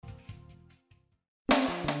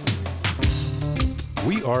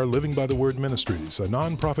We are Living by the Word Ministries, a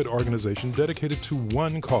nonprofit organization dedicated to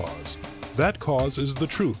one cause. That cause is the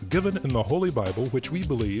truth given in the Holy Bible, which we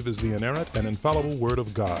believe is the inerrant and infallible Word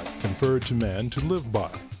of God, conferred to man to live by.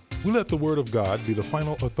 We let the Word of God be the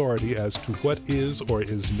final authority as to what is or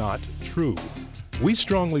is not true. We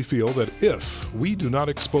strongly feel that if we do not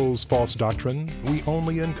expose false doctrine, we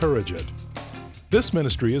only encourage it. This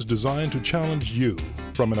ministry is designed to challenge you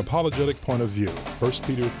from an apologetic point of view. 1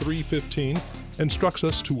 Peter 3:15 instructs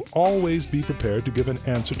us to always be prepared to give an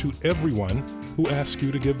answer to everyone who asks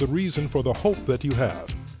you to give the reason for the hope that you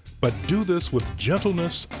have. But do this with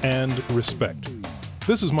gentleness and respect.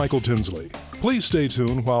 This is Michael Tinsley. Please stay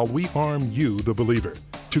tuned while we arm you, the believer,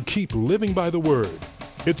 to keep living by the Word.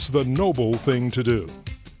 It's the noble thing to do.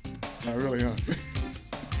 I really am.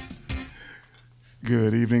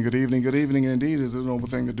 Good evening, good evening, good evening. Indeed, it's a noble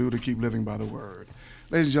thing to do to keep living by the Word.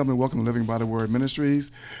 Ladies and gentlemen, welcome to Living by the Word Ministries.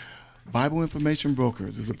 Bible Information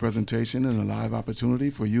Brokers is a presentation and a live opportunity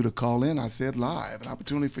for you to call in. I said live, an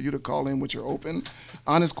opportunity for you to call in with your open,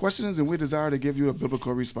 honest questions, and we desire to give you a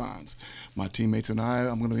biblical response. My teammates and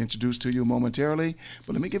I'm going to introduce to you momentarily,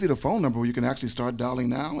 but let me give you the phone number where you can actually start dialing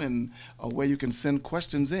now and a way you can send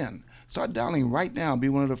questions in. Start dialing right now. Be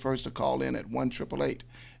one of the first to call in at 1-888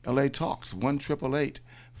 LA Talks,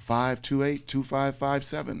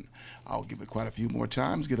 1-888-528-2557. I'll give it quite a few more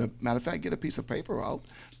times. Matter of fact, get a piece of paper out,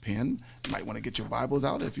 pen. You might want to get your Bibles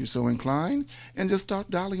out if you're so inclined, and just start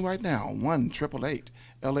dialing right now. 1-888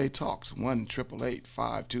 LA Talks,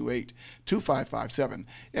 1-888-528-2557.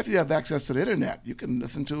 If you have access to the internet, you can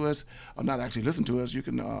listen to us, or not actually listen to us, you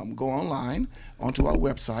can go online onto our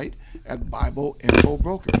website at Bible Info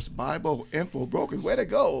Brokers. Bible Info Brokers, way to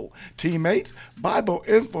go, teammates.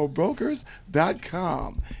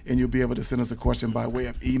 BibleInfoBrokers.com. And you'll be able to send us a question by way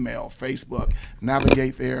of email, Facebook.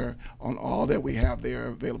 Navigate there on all that we have there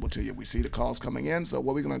available to you. We see the calls coming in, so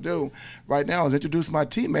what we're going to do right now is introduce my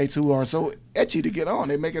teammates who are so etchy to get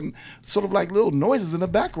on. They're making sort of like little noises in the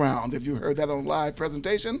background. If you heard that on live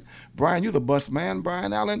presentation, Brian, you're the bus man.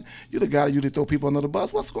 Brian Allen, you're the guy that usually throw people under the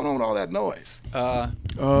bus. What's going on with all that noise?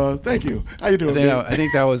 Thank you. How you doing? I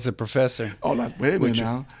think that was the professor. Oh, wait a minute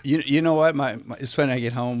now. You know what? It's funny. I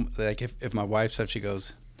get home, like if my wife's up, she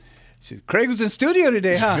goes, Craig was in studio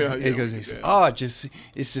today, huh? Yeah, he goes, it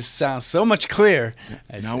just sounds so much clearer.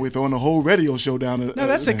 Now we're throwing the whole radio show down. No,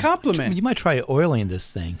 that's a compliment. You might try oiling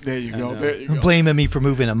this thing. There you go. There you go. Blaming me for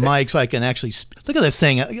moving a mic so I can actually look at this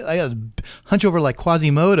thing. I got to hunch over like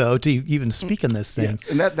Quasimodo to even speak in this thing. Yes.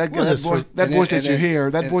 And that voice that you hear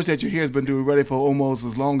has been doing ready for almost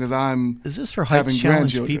as long as I'm. Is this for height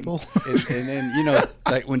challenge people? and then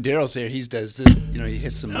like when Daryl's here, he does. He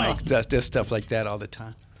hits the mic, does stuff like that all the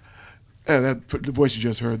time. And the voice you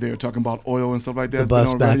just heard there talking about oil and stuff like that has been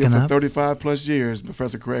on radio for up. 35 plus years.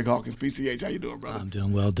 Professor Craig Hawkins, PCH. How you doing, brother? I'm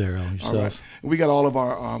doing well, Daryl. Yourself? All right. We got all of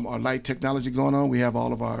our light technology going on. We have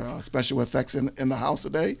all of our special effects in the house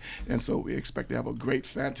today. And so we expect to have a great,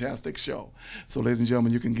 fantastic show. So, ladies and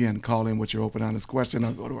gentlemen, you can, again, call in with your open, honest question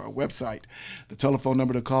or go to our website. The telephone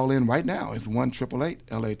number to call in right now is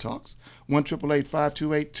 1-888 LA Talks,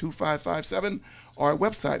 1-888-528-2557. Our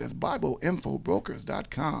website is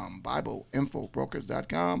BibleInfoBrokers.com,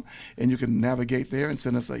 BibleInfoBrokers.com, and you can navigate there and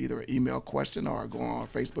send us either an email question or go on our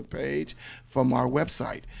Facebook page from our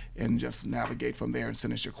website and just navigate from there and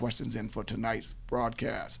send us your questions in for tonight's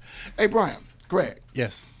broadcast. Hey, Brian, Greg.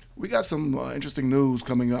 Yes. We got some interesting news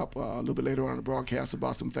coming up a little bit later on in the broadcast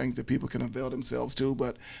about some things that people can avail themselves to.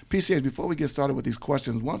 But PCH, before we get started with these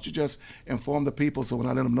questions, why don't you just inform the people so when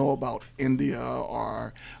I let them know about India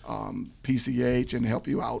or PCH and help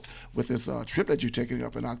you out with this trip that you're taking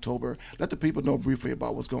up in October, let the people know briefly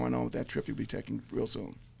about what's going on with that trip you'll be taking real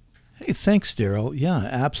soon. Hey, thanks, Daryl. Yeah,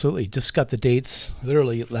 absolutely. Just got the dates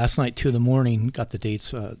literally last night, 2 a.m, got the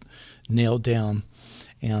dates nailed down.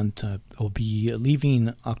 And I'll be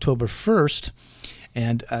leaving October 1st,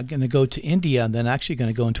 and I'm going to go to India, and then actually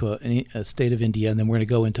going to go into a state of India, and then we're going to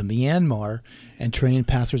go into Myanmar and train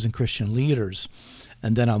pastors and Christian leaders.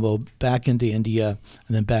 And then I'll go back into India,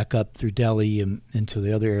 and then back up through Delhi and into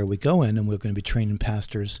the other area we go in, and we're going to be training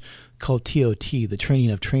pastors called TOT, the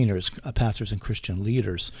Training of Trainers, pastors and Christian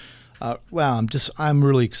leaders. Wow, I'm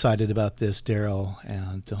really excited about this, Daryl,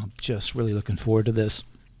 and I'm just really looking forward to this.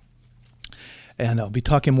 And I'll be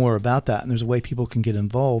talking more about that. And there's a way people can get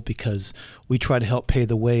involved because we try to help pay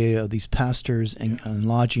the way of these pastors and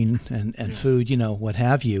lodging and food, what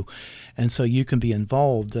have you. And so you can be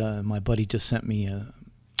involved. My buddy just sent me a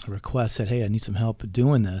request, said, hey, I need some help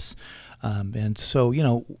doing this. And so,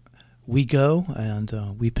 we go,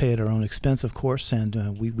 and we pay at our own expense, of course,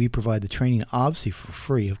 and we provide the training, obviously, for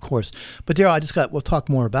free, of course. But, Daryl, we'll talk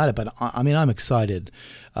more about it, but, I'm excited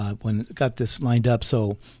when got this lined up.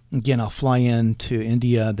 So, again, I'll fly into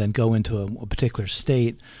India, then go into a particular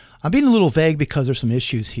state. I'm being a little vague because there's some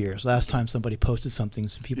issues here. So last time somebody posted something,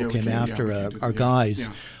 some people came after our guys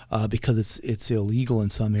because it's illegal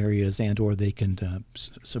in some areas or they can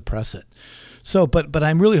suppress it. So, but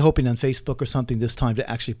I'm really hoping on Facebook or something this time to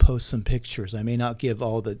actually post some pictures. I may not give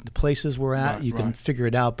all the places we're at. You can figure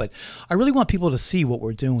it out. But I really want people to see what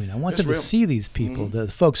we're doing. I want them to see these people, the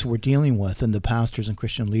folks we're dealing with, and the pastors and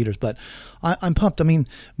Christian leaders. But I'm pumped. I mean,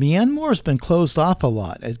 Myanmar has been closed off a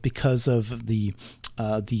lot because of the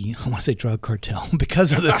I want to say drug cartel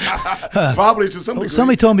because of the probably to some degree.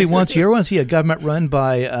 Somebody told me once you ever want to see a government run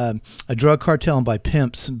by a drug cartel and by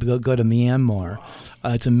pimps, go to Myanmar.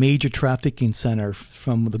 It's a major trafficking center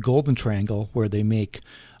from the Golden Triangle where they make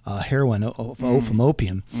heroin from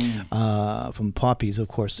opium, from poppies, of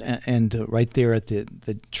course, and right there at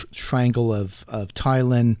the triangle of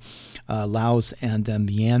Thailand, Laos, and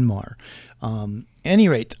Myanmar. Any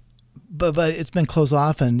rate. But it's been closed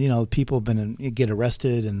off, and people have been get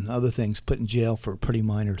arrested and other things, put in jail for pretty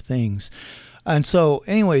minor things. And so,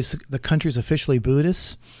 anyways, the country's officially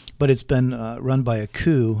Buddhist, but it's been run by a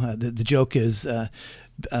coup. The joke is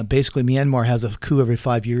basically Myanmar has a coup every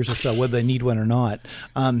 5 years or so, whether they need one or not.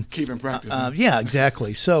 Keep in practice. Yeah,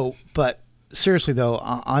 exactly. So, but seriously though,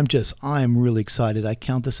 I'm really excited. I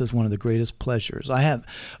count this as one of the greatest pleasures. I have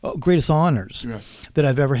greatest honors that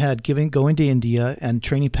I've ever had going to India and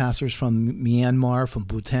training pastors from Myanmar, from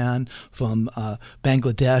Bhutan, from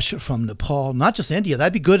Bangladesh, from Nepal, not just India.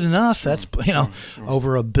 That'd be good enough. That's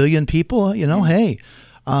over 1 billion people, hey.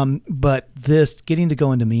 But this getting to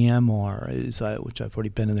go into Myanmar is which I've already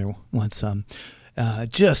been in there once.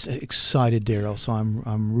 Just excited, Daryl. So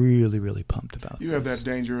I'm really, really pumped about this. You have that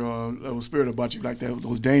danger, little spirit about you, like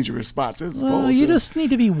those dangerous spots. Well, you just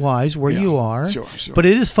need to be wise where you are. Sure. But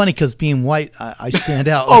it is funny because being white, I stand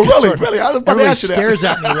out. Oh, really? I was about to ask you that. Everybody stares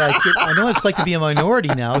at me like I know what it's like to be a minority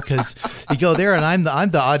now because you go there and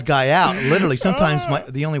I'm the odd guy out. Literally, sometimes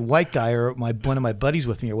the only white guy or one of my buddies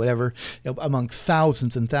with me or whatever among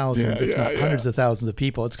thousands and thousands, if not hundreds of thousands of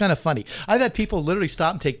people. It's kind of funny. I've had people literally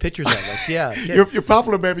stop and take pictures of us. Yeah. You're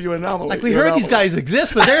popular, baby. You're an anomaly. Like we heard these guys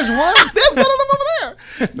exist, but there's one. There's one of them over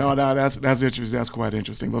there. No, that's interesting. That's quite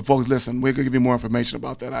interesting. But folks, listen, we're going to give you more information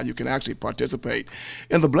about that, how you can actually participate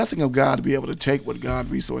in the blessing of God, to be able to take what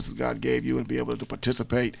resources God gave you and be able to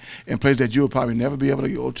participate in places that you will probably never be able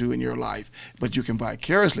to go to in your life, but you can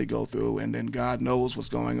vicariously go through, and then God knows what's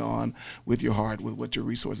going on with your heart, with what your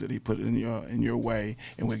resources that He put in your way,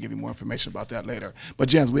 and we'll give you more information about that later. But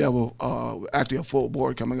gents, we have actually a full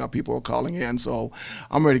board coming up. People are calling in, so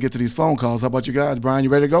I'm ready to get to these phone calls. How about you guys? Brian, you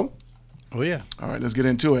ready to go? Oh, yeah. All right, let's get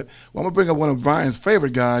into it. Well, I'm going to bring up one of Brian's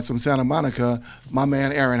favorite guys from Santa Monica, my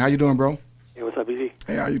man Aaron. How you doing, bro? Hey, what's up, Easy?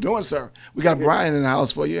 Hey, how you doing, sir? We got Brian in the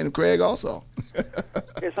house for you, and Craig also.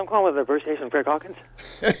 Yes, I'm calling with a birthday from Craig Hawkins.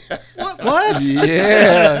 What?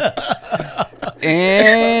 Yeah.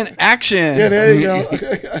 And action. Yeah, there you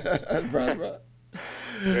go. Brian.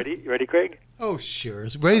 You ready, Craig? Oh, sure.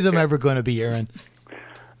 As ready as I'm ever going to be, Aaron.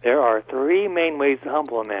 There are 3 main ways to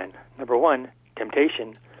humble a man. Number 1,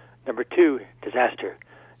 temptation. Number 2, disaster.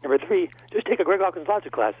 Number 3, just take a Craig Hawkins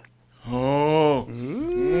logic class. Oh.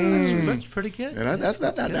 That's pretty good. Yeah,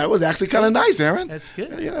 that was actually kind of nice, Aaron. That's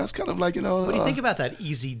good. Yeah, that's kind of like, What do you think about that,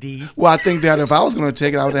 Easy D? Well, I think that if I was going to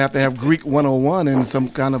take it, I would have to have Greek 101 and some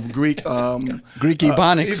kind of Greek... Greek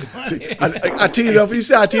Ebonics. I teed it up. You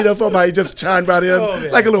see I teed it up for him? He just chimed right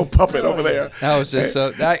in like a little puppet over there. That was just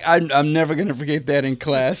so... I'm never going to forget that in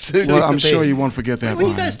class. Well, I'm sure you won't forget that. What are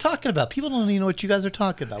you guys talking about? People don't even know what you guys are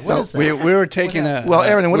talking about. What is that? We were taking a... Well,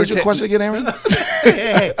 Aaron, what was your question again, Aaron?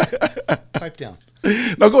 Hey. Pipe down.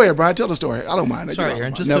 No, go ahead, Brian. Tell the story. I don't mind. Sorry,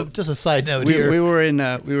 Aaron. Just a side note here. We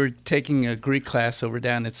were taking a Greek class over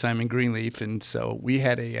down at Simon Greenleaf, and so we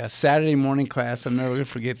had a Saturday morning class. I'm never going to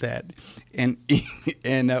forget that. And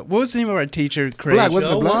what was the name of our teacher, Craig? Black,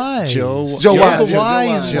 wasn't it Black? Wise. Joe Wise. Joe the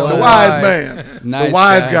Wise. wise man. Nice the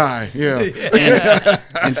wise guy. Yeah.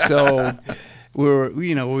 And so we were,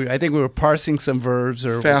 I think we were parsing some verbs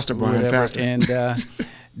or faster, Brian, whatever, faster. And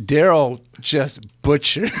Daryl just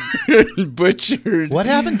butchered. What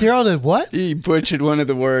happened? Daryl did what? He butchered one of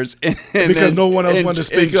the words. Because no one else wanted to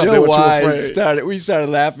speak up. Joe They were too Wise afraid. we started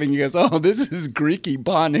laughing. He goes, "Oh, this is Greek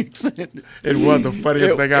Ebonics." It was the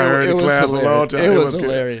funniest thing I heard in class in a long time. It was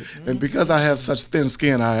hilarious. And because I have such thin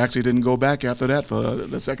skin, I actually didn't go back after that for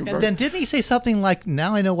the second verse. And then didn't he say something like,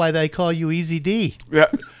 "Now I know why they call you Easy D"? Yeah.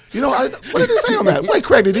 You know, what did he say on that? Wait,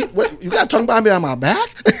 Craig, you guys talking about me on my back?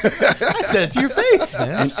 I said it to your face,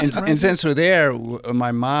 man. And since we're there,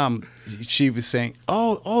 my mom, she was saying,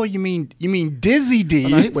 "Oh, you mean Dizzy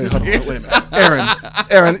D?" Wait a minute,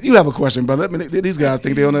 Aaron, you have a question, brother. These guys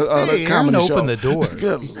think they're on a comedy show. Open the door.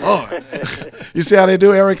 Good Lord. You see how they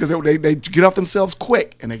do, Aaron? Because they get off themselves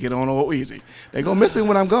quick and they get on all easy. They're going to miss me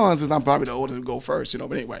when I'm gone since I'm probably the oldest to go first, you know.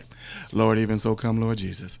 But anyway, Lord, even so come, Lord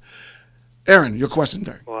Jesus. Aaron, your question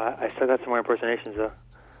there. Well, I still got some more impersonations, though.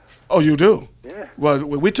 Oh, you do? Yeah. Well,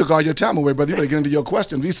 we took all your time away, brother. You better get into your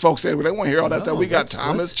question. These folks said, well, they want to hear all that stuff. We got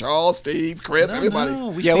Thomas, Charles, Steve, Chris, everybody.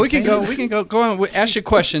 No, Yeah, we can go. Go on. Ask your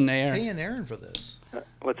question, Aaron. Paying Aaron for this.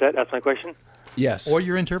 What's that? That's my question? Yes. Or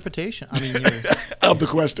your interpretation. I mean, Of the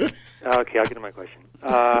question. Okay, I'll get to my question.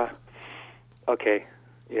 Okay.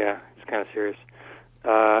 Yeah, it's kind of serious.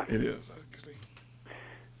 It is.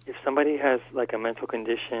 If somebody has like a mental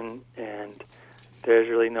condition and there's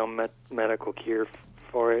really no medical cure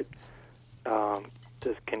for it,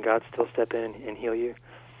 can God still step in and heal you?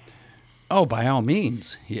 Oh, by all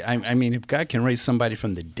means. I mean, if God can raise somebody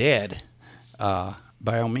from the dead,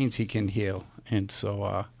 by all means, He can heal. And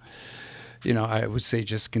so, I would say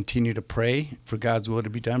just continue to pray for God's will to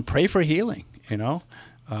be done. Pray for healing,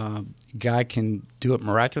 God can do it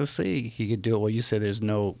miraculously. He could do it. Well, you say there's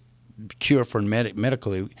no cure for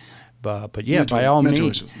medically, but yeah, by all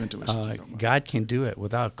means, God can do it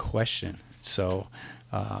without question. So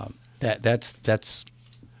that's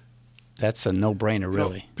a no-brainer,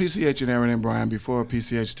 really. PCH and Aaron and Brian, before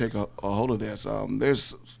PCH take a hold of this,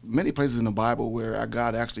 there's many places in the Bible where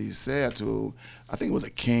God actually said to, I think it was a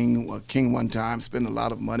king one time, spent a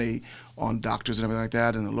lot of money on doctors and everything like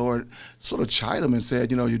that, and the Lord sort of chided him and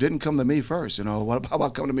said, you didn't come to me first. What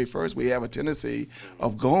about coming to me first? We have a tendency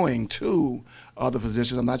of going to other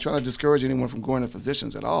physicians. I'm not trying to discourage anyone from going to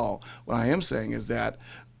physicians at all. What I am saying is that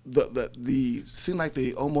the seem like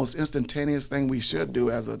the almost instantaneous thing we should do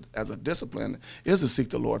as a discipline is to seek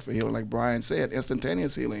the Lord for healing. Like Brian said,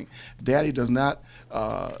 instantaneous healing. Daddy does not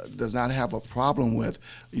have a problem with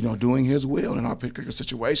doing His will in our particular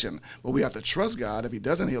situation, but we have to trust God. If He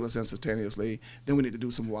doesn't heal us instantaneously, then we need to do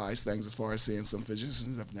some wise things as far as seeing some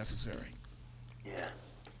physicians if necessary. Yeah.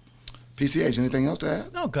 PCH, anything else to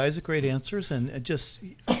add? No, guys, great answers, and just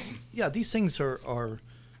these things are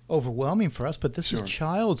overwhelming for us, but this is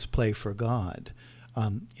child's play for God.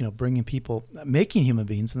 Bringing people, making human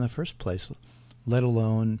beings in the first place, let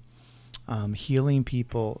alone healing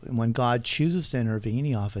people. And when God chooses to intervene,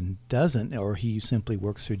 He often doesn't, or He simply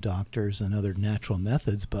works through doctors and other natural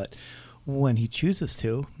methods. But when He chooses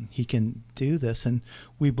to, He can do this, and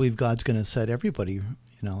we believe God's going to set everybody,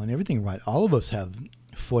 and everything right. All of us have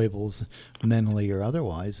foibles, mentally or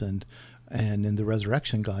otherwise, and in the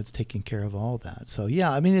resurrection, God's taking care of all that. So,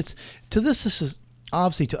 this is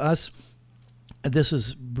obviously to us, this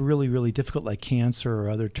is really, really difficult, like cancer or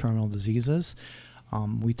other terminal diseases.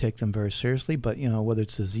 We take them very seriously, but, whether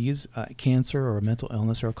it's disease, cancer or a mental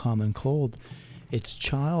illness or a common cold, it's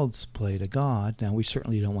child's play to God. Now, we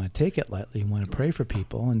certainly don't want to take it lightly. We want to pray for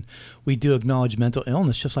people, and we do acknowledge mental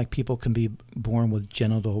illness, just like people can be born with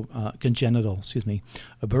congenital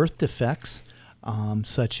birth defects,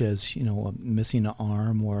 such as missing an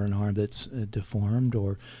arm or an arm that's deformed,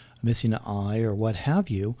 or missing an eye or what have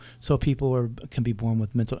you. So people can be born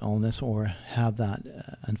with mental illness or have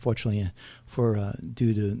that, unfortunately,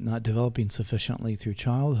 due to not developing sufficiently through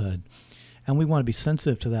childhood. And we want to be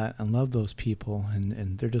sensitive to that and love those people,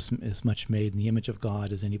 and they're just as much made in the image of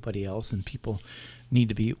God as anybody else, and people need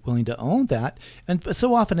to be willing to own that. And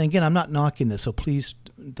so often, again, I'm not knocking this, so please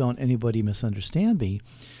don't anybody misunderstand me,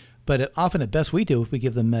 but often at best we do is we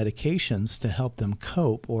give them medications to help them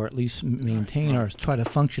cope, or at least maintain or try to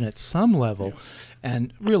function at some level.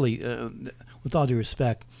 And really, with all due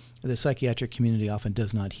respect, the psychiatric community often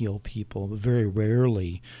does not heal people. Very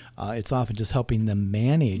rarely. It's often just helping them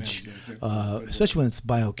manage, especially when it's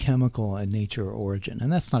biochemical in nature or origin.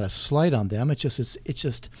 And that's not a slight on them. It's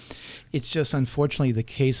just unfortunately the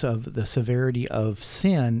case of the severity of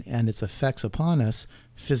sin and its effects upon us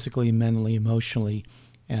physically, mentally, emotionally,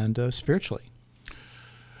 and spiritually.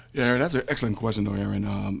 Yeah, Aaron, that's an excellent question, though, Aaron.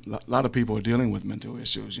 A lot of people are dealing with mental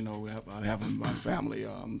issues. I have in my family,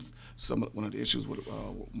 one of the issues with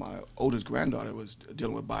my oldest granddaughter was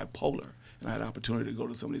dealing with bipolar. And I had an opportunity to go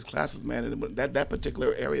to some of these classes, man. And that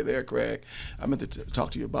particular area there, Craig, I meant to talk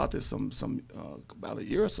to you about this about a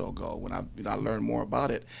year or so ago when I learned more about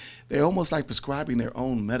it. They're almost like prescribing their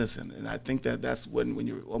own medicine. And I think that's when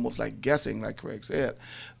you're almost like guessing, like Craig said.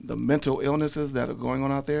 The mental illnesses that are going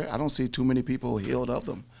on out there, I don't see too many people healed of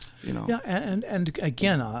them. You know. Yeah, and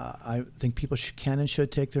again, I think people can and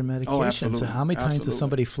should take their medication. Oh, absolutely. So how many times Absolutely. does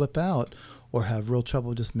somebody flip out or have real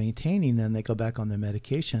trouble just maintaining, and they go back on their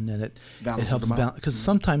medication, and it Balances helps them out. balance?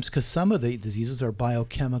 Because some of the diseases are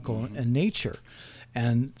biochemical in nature,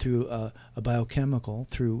 and through a biochemical,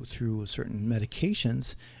 through certain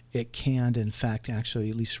medications, it can, in fact, actually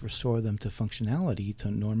at least restore them to functionality,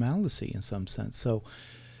 to normalcy in some sense. So,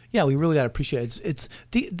 yeah, we really got to appreciate it. It's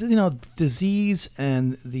disease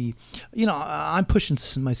and I'm pushing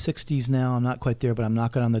my 60s now. I'm not quite there, but I'm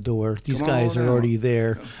knocking on the door. These Come guys on are down. already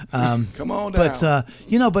there. Come on down.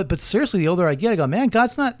 But seriously, the older I get, I go, man,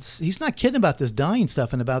 he's not kidding about this dying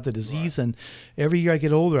stuff and about the disease. Right. And every year I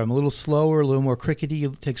get older, I'm a little slower, a little more crickety.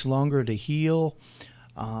 It takes longer to heal.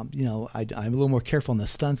 I'm a little more careful in the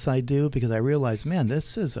stunts I do, because I realize, man,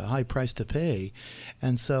 this is a high price to pay.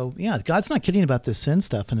 And so, yeah, God's not kidding about this sin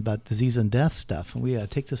stuff and about disease and death stuff. And we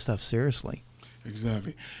take this stuff seriously.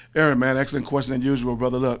 Exactly. Aaron, man, excellent question as usual,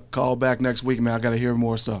 brother. Look, call back next week, man. I got to hear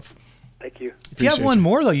more stuff. Thank you. If you have one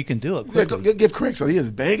more, though, you can do it Yeah, quickly. give Craig some. He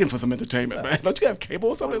is begging for some entertainment, man. Don't you have cable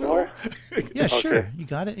or something? One more? Yeah, Okay. sure. You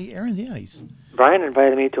got it. Aaron, yeah. Brian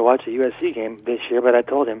invited me to watch a USC game this year, but I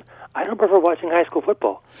told him I don't prefer watching high school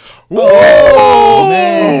football. Whoa!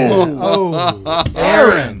 Man. Oh,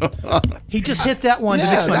 Aaron! he just hit that one Yeah,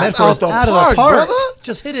 to mix my that's metaphors out the park, brother.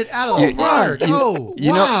 Just hit it out of the park. Oh,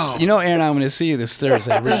 Wow. You know, Aaron, I'm going to see you this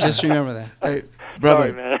Thursday. Just remember that. Hey, brother,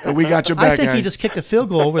 Sorry, man. and we got your I back, think hey. he just kicked a field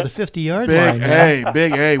goal over the 50-yard Big line. man.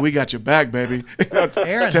 Big A, we got your back, baby.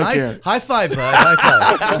 Aaron, Take care. high five, bud. High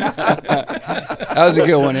five. That was a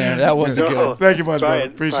good one, Aaron. That was a good one. Thank you much, brother.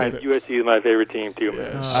 Brian, Appreciate it. USC is my favorite team, too,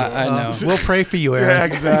 man. I know. We'll pray for you, Yeah, Aaron.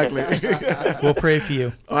 exactly. We'll pray for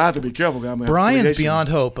you. Oh, I have to be careful. I'm gonna have Brian's affiliation. beyond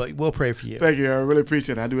hope, but we'll pray for you. Thank you, Aaron. Really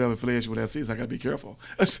appreciate it. I do have affiliation with SC, so I got to be careful.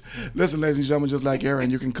 Listen, ladies and gentlemen, just like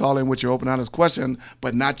Aaron, you can call in with your open, honest question,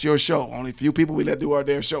 but not your show. Only a few people we let do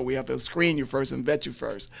their show. We have to screen you first and vet you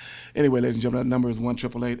first. Anyway, ladies and gentlemen, that number is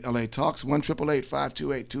 1-888-LA-TALKS,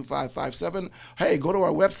 1-888-528-2557. Hey, go to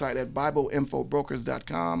our website at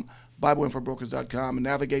BibleInfoBrokers.com. BibleInfoBrokers.com, and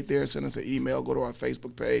navigate there, send us an email, go to our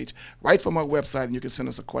Facebook page, right from our website, and you can send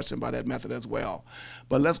us a question by that method as well.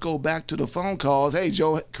 But let's go back to the phone calls. Hey,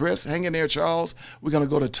 Joe, Chris, hang in there, Charles. We're going to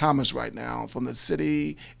go to Thomas right now from the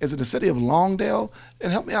city. Is it the city of Longdale?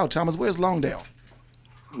 And help me out, Thomas. Where's Longdale?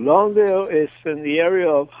 Longdale is in the area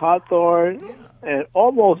of Hawthorne and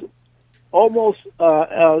almost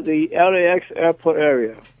the LAX airport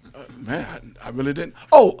area. Man, I really didn't.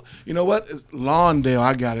 Oh, you know what? It's Lawndale.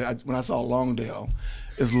 I got it. When I saw Longdale,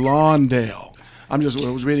 it's Lawndale. I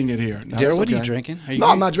was reading it here. Now, Darryl, that's what are you okay. drinking? Are you No,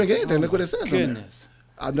 I'm drinking? not drinking anything. Look what it says on there. Goodness.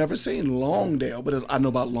 I've never seen Longdale, but I know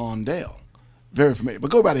about Lawndale. Very familiar.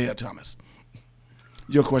 But go right ahead, Thomas.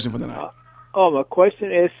 Your question for the night. My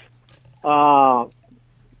question is,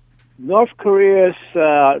 North Korea's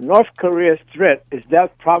threat, is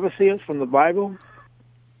that prophecy from the Bible?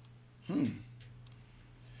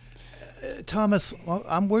 Thomas, well,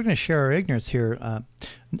 we're going to share our ignorance here.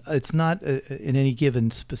 It's not in any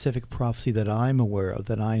given specific prophecy that I'm aware of,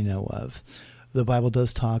 that I know of. The Bible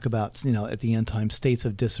does talk about, at the end time, states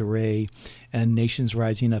of disarray and nations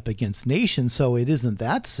rising up against nations. So it is in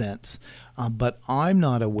that sense. But I'm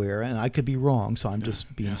not aware, and I could be wrong, so I'm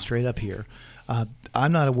just being straight up here.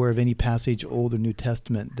 I'm not aware of any passage, Old or New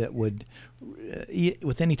Testament, that would,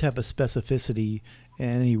 with any type of specificity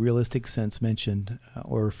and any realistic sense, mentioned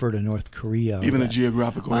or refer to North Korea. Even a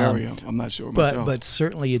geographical area. I'm not sure myself. But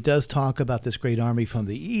certainly it does talk about this great army from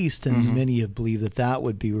the east, and many have believed that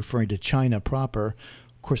would be referring to China proper.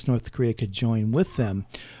 Of course, North Korea could join with them.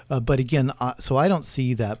 But again, so I don't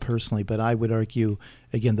see that personally, but I would argue,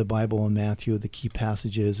 again, the Bible in Matthew, the key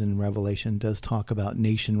passages in Revelation does talk about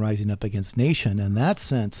nation rising up against nation. In that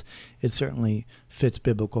sense, it certainly fits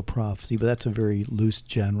biblical prophecy, but that's a very loose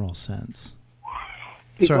general sense.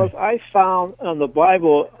 Because I found in the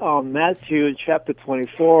Bible, Matthew chapter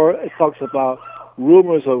 24, it talks about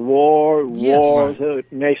rumors of wars,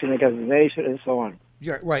 nation against nation, and so on.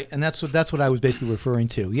 Yeah, right, and that's what I was basically referring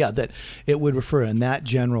to. Yeah, that it would refer in that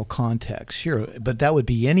general context, sure, but that would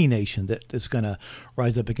be any nation that is going to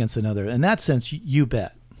rise up against another. In that sense, you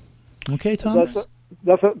bet. Okay, Thomas?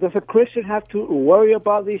 Does a Christian have to worry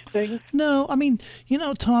about these things? No, I mean,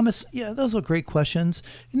 Thomas, yeah, those are great questions.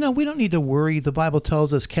 We don't need to worry. The Bible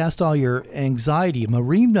tells us, cast all your anxiety.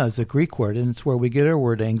 Marimna is the Greek word, and it's where we get our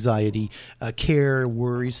word anxiety, care,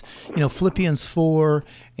 worries. Philippians 4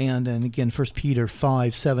 and again 1 Peter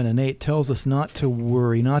 5, 7, and 8 tells us not to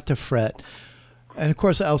worry, not to fret. And of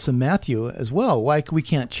course, also Matthew as well. Like we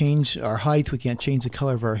can't change our height, we can't change the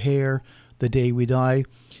color of our hair. the day we die.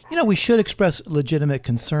 We should express legitimate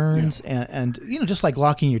concerns and just like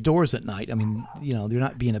locking your doors at night. I mean, you're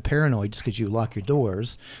not being a paranoid just because you lock your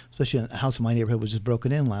doors, especially in the house in my neighborhood was just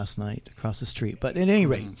broken in last night across the street. But at any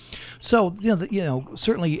rate, so,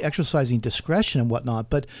 certainly exercising discretion and whatnot,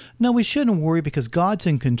 but no, we shouldn't worry because God's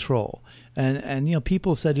in control. And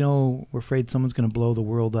people have said, we're afraid someone's going to blow the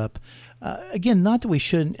world up. Again, not that we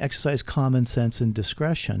shouldn't exercise common sense and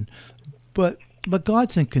discretion, but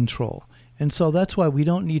God's in control. And so that's why we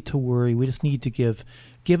don't need to worry. We just need to give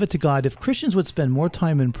it to God. If Christians would spend more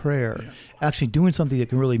time in prayer, actually doing something that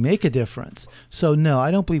can really make a difference. So no, I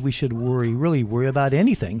don't believe we should really worry about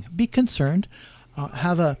anything. Be concerned,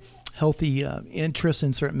 have a healthy interest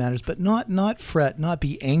in certain matters, but not fret, not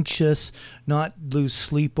be anxious, not lose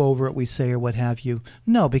sleep over it, we say, or what have you.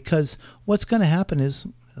 No, because what's going to happen is,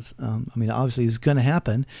 obviously it's going to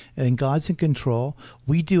happen, and God's in control.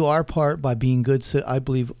 We do our part by being good,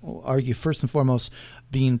 argue first and foremost,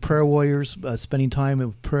 being prayer warriors, spending time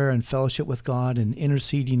in prayer and fellowship with God and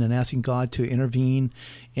interceding and asking God to intervene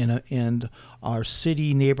in our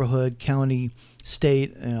city, neighborhood, county,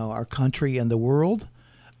 state, our country, and the world.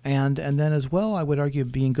 And then as well, I would argue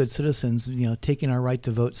being good citizens, taking our right to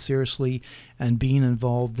vote seriously and being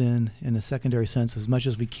involved in a secondary sense as much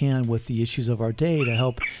as we can with the issues of our day to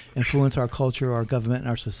help influence our culture, our government, and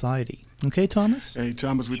our society. Okay, Thomas? Hey,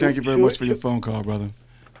 Thomas, we thank you very much for your phone call, brother.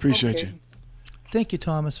 Appreciate you. Thank you,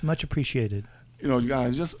 Thomas. Much appreciated.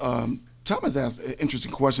 Guys, just Thomas asked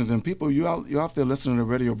interesting questions, and people, you're out there listening to the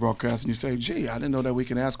radio broadcast, and you say, gee, I didn't know that we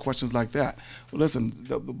can ask questions like that. Well, listen,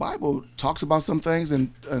 the Bible talks about some things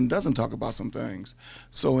and doesn't talk about some things.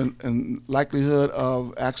 So in likelihood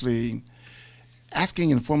of actually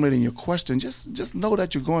asking and formulating your question, just know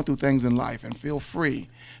that you're going through things in life, and feel free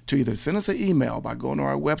to either send us an email by going to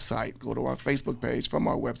our website, go to our Facebook page from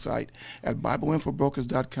our website at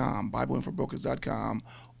BibleInfoBrokers.com,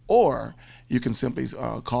 or you can simply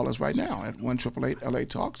call us right now at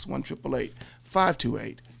 1-888-LA-TALKS,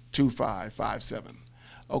 1-888-528-2557.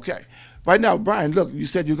 Okay. Right now, Brian, look, you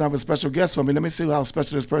said you're going to have a special guest for me. Let me see how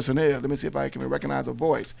special this person is. Let me see if I can recognize a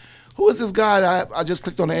voice. Who is this guy I just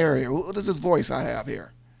clicked on the area? What is this voice I have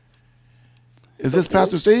here? Is this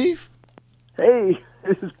Pastor Steve? Hey,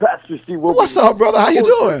 this is Pastor Steve Wilson. What's up, brother? How you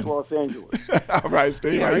doing? Los Angeles. All right,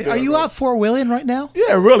 Steve. Yeah, how you doing, are you out four-wheeling right now?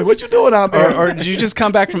 Yeah, really. What you doing out there? Or did you just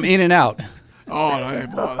come back from In-N-Out? Oh, hey,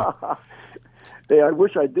 boy. Hey, I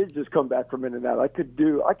wish I did just come back from In-N-Out. I could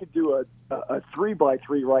do a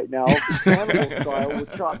 3x3 right now, cannibal style,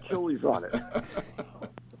 with chopped chilies on it.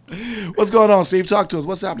 What's going on, Steve? Talk to us.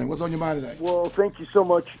 What's happening? What's on your mind today? Well, thank you so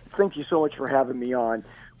much. Thank you so much for having me on.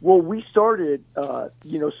 Well, we started,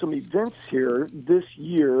 some events here this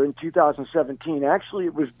year in 2017. Actually,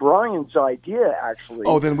 it was Brian's idea, actually.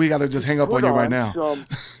 Oh, then we got to just hang up on you right now.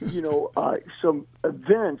 Some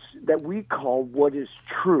events that we call What is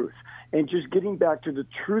Truth, and just getting back to the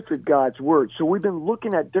truth of God's Word. So we've been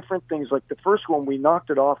looking at different things. Like the first one we knocked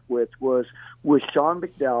it off with was with Sean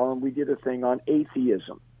McDowell, and we did a thing on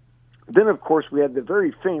atheism. Then, of course, we had the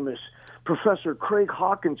very famous Professor Craig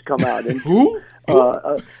Hawkins come out and do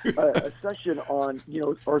a session on,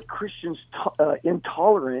 are Christians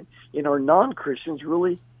intolerant and are non-Christians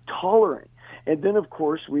really tolerant? And then, of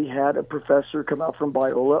course, we had a professor come out from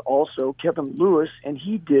Biola, also Kevin Lewis, and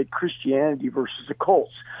he did Christianity versus the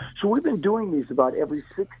cults. So we've been doing these about every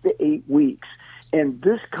 6 to 8 weeks. And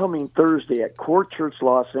this coming Thursday at Court Church,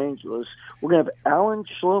 Los Angeles, we're going to have Alan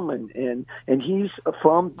Schluman, and he's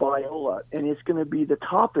from Biola, and it's going to be the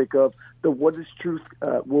topic of the What is Truth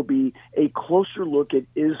will be a closer look at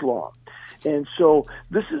Islam. And so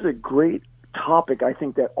this is a great topic, I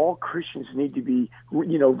think, that all Christians need to be,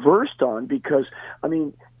 versed on, because,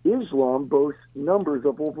 Islam boasts numbers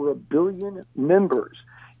of over 1 billion members.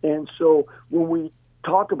 And so when we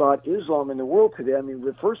talk about Islam in the world today,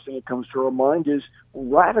 the first thing that comes to our mind is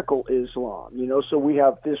radical Islam. So we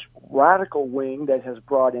have this radical wing that has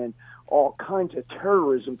brought in all kinds of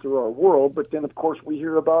terrorism through our world, but then, of course, we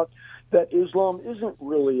hear about that Islam isn't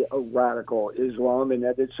really a radical Islam and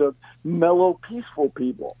that it's a mellow, peaceful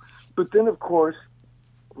people. But then, of course,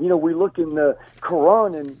 we look in the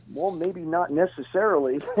Quran and, well, maybe not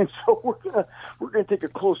necessarily. And so we're gonna take a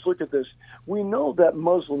close look at this. We know that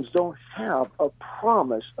Muslims don't have a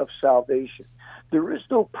promise of salvation. There is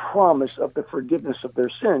no promise of the forgiveness of their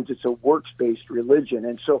sins. It's a works-based religion.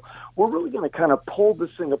 And so we're really going to kind of pull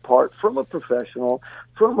this thing apart from a professional,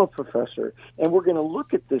 from a professor, and we're going to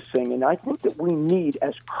look at this thing. And I think that we need,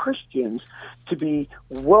 as Christians, to be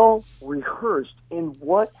well rehearsed in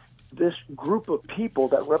what this group of people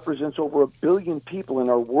that represents over 1 billion people in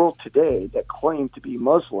our world today that claim to be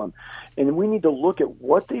Muslim. And we need to look at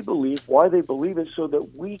what they believe, why they believe it, so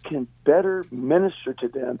that we can better minister to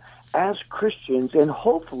them as Christians and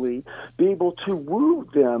hopefully be able to woo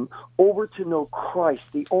them over to know Christ,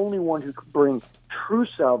 the only one who can bring true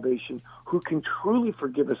salvation, who can truly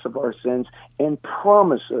forgive us of our sins and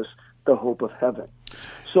promise us the hope of heaven.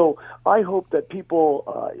 So I hope that people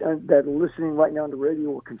that are listening right now on the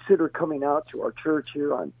radio will consider coming out to our church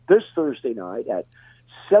here on this Thursday night at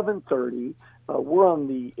 7:30. We're on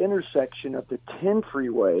the intersection of the 10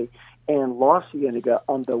 freeway and La Cienega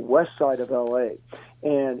on the west side of L.A.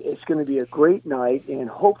 And it's going to be a great night, and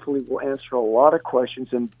hopefully we'll answer a lot of questions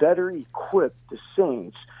and better equip the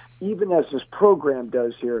saints, even as this program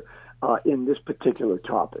does here, in this particular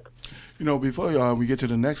topic. You know, before we get to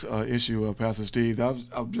the next issue, Pastor Steve, I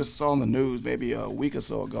just saw on the news maybe a week or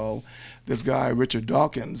so ago, this guy, Richard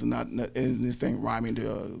Dawkins, not this thing rhyming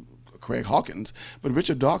to Craig Hawkins, but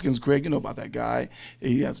Richard Dawkins, Craig, you know about that guy.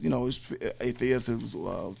 He has, he's atheist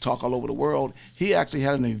who talk all over the world. He actually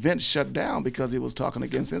had an event shut down because he was talking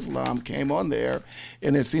against Islam, came on there,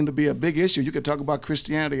 and it seemed to be a big issue. You could talk about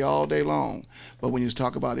Christianity all day long, but when you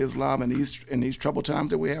talk about Islam and these troubled times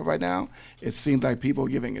that we have right now, it seems like people are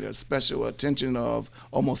giving it a special attention of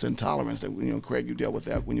almost intolerance that, Craig, you dealt with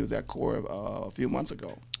that when you was at CORE a few months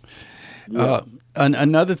ago. Yeah.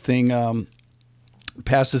 Another thing,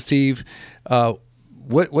 Pastor Steve,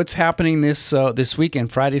 what's happening this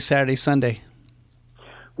weekend, Friday, Saturday, Sunday?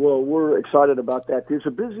 Well, we're excited about that. It's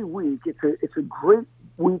a busy week. It's a great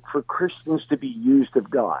week for Christians to be used of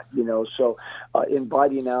God, so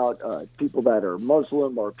inviting out people that are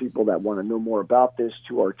Muslim or people that want to know more about this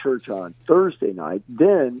to our church on Thursday night.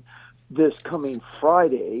 Then this coming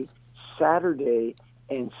Friday, Saturday,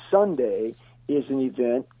 and Sunday is an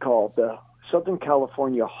event called the Southern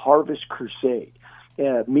California Harvest Crusade.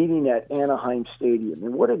 Meeting at Anaheim Stadium.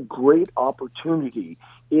 And what a great opportunity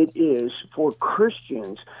it is for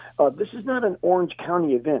Christians. This is not an Orange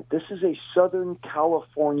County event. This is a Southern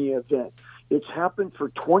California event. It's happened for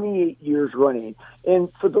 28 years running.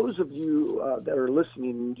 And for those of you that are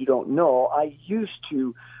listening and you don't know, I used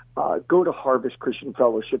to go to Harvest Christian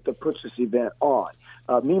Fellowship that puts this event on.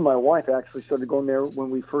 Me and my wife actually started going there when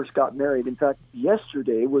we first got married. In fact,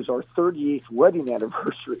 yesterday was our 38th wedding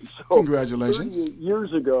anniversary. So congratulations. 38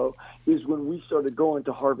 years ago is when we started going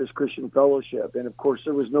to Harvest Christian Fellowship. And, of course,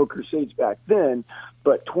 there was no crusades back then,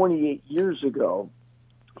 but 28 years ago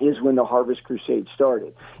is when the Harvest Crusade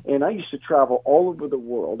started. And I used to travel all over the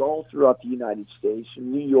world, all throughout the United States,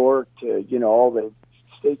 from New York to, all the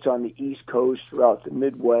states on the East Coast, throughout the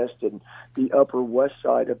Midwest and the upper west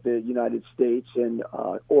side of the United States, and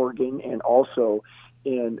Oregon, and also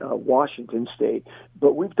in Washington State.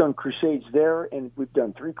 But we've done crusades there, and we've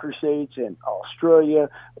done 3 crusades in Australia,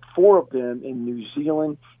 4 of them in New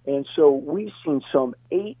Zealand. And so we've seen some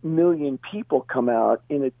 8 million people come out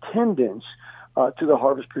in attendance to the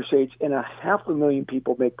Harvest Crusades, and 500,000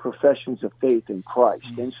 people make professions of faith in Christ.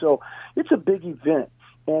 And so it's a big event.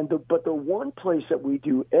 But the one place that we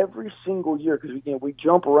do every single year, because we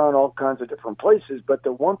jump around all kinds of different places, but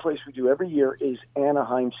the one place we do every year is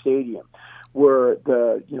Anaheim Stadium, where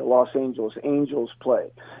the Los Angeles Angels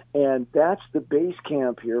play. And that's the base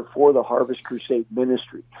camp here for the Harvest Crusade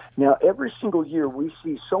ministry. Now, every single year we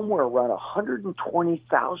see somewhere around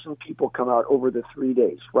 120,000 people come out over the 3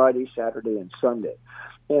 days, Friday, Saturday, and Sunday.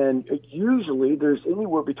 And usually there's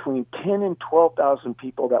anywhere between 10 and 12,000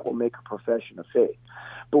 people that will make a profession of faith.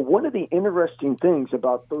 But one of the interesting things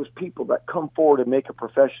about those people that come forward and make a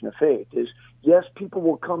profession of faith is, yes, people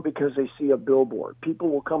will come because they see a billboard. People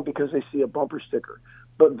will come because they see a bumper sticker.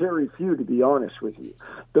 But very few, to be honest with you.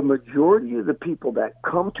 The majority of the people that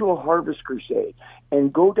come to a Harvest Crusade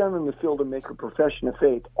and go down in the field and make a profession of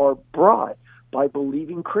faith are brought by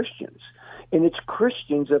believing Christians. And it's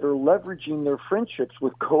Christians that are leveraging their friendships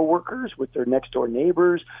with coworkers, with their next door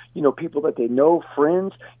neighbors, people that they know,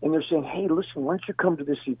 friends, and they're saying, hey, listen, why don't you come to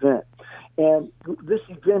this event? And this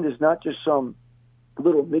event is not just some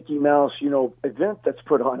little Mickey Mouse, event that's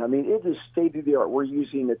put on. I mean, it is state of the art. We're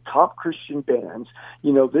using the top Christian bands.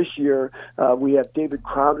 This year we have David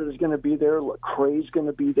Crowder is going to be there, Lecrae's going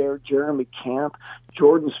to be there, Jeremy Camp,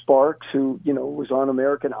 Jordan Sparks, who was on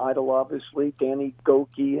American Idol, obviously, Danny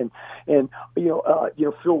Goki, and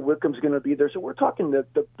Phil Wickham's going to be there. So we're talking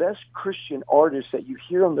the best Christian artists that you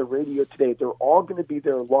hear on the radio today. They're all going to be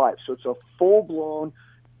there live. So it's a full blown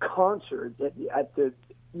concert at the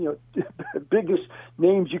biggest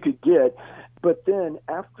names you could get. But then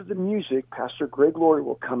after the music, Pastor Greg Laurie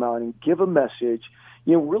will come out and give a message,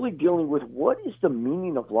 really dealing with what is the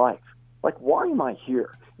meaning of life. Like, why am I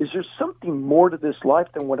here? Is there something more to this life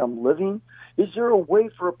than what I'm living? Is there a way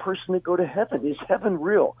for a person to go to heaven? Is heaven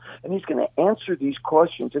real? And he's going to answer these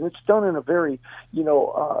questions, and it's done in a very,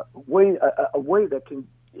 way that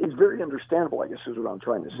is very understandable, I guess is what I'm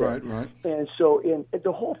trying to say. Right. And so in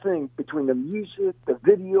the whole thing, between the music, the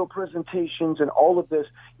video presentations, and all of this,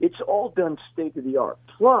 it's all done state of the art.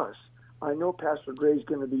 Plus, I know Pastor Gray's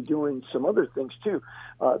going to be doing some other things too.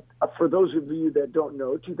 For those of you that don't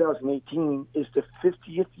know, 2018 is the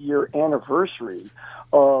 50th year anniversary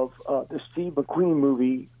of the Steve McQueen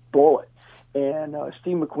movie Bullitt. And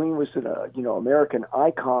Steve McQueen was an American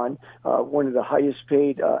icon, one of the highest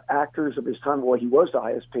paid actors of his time. Well, he was the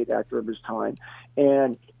highest paid actor of his time.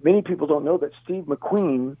 And many people don't know that Steve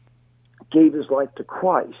McQueen gave his life to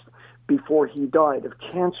Christ before he died of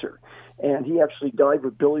cancer. And he actually died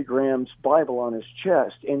with Billy Graham's Bible on his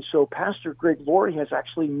chest. And so Pastor Greg Laurie has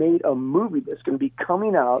actually made a movie that's going to be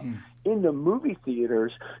coming out in the movie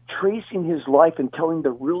theaters, tracing his life and telling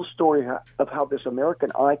the real story of how this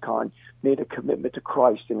American icon made a commitment to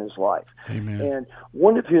Christ in his life. Amen. And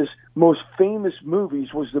one of his most famous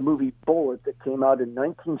movies was the movie Bullitt that came out in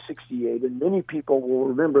 1968. And many people will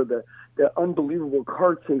remember the unbelievable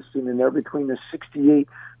car chase scene in there between the 68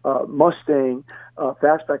 Mustang,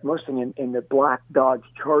 fastback Mustang, and the black Dodge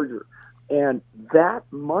Charger. And that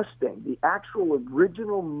Mustang, the actual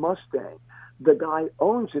original Mustang, the guy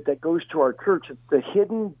owns it that goes to our church. It's the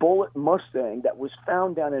hidden Bullitt Mustang that was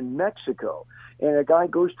found down in Mexico. And a guy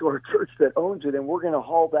goes to our church that owns it, and we're going to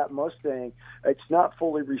haul that Mustang. It's not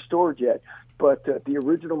fully restored yet, but the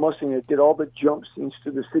original Mustang that did all the jump scenes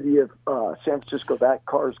to the city of San Francisco, that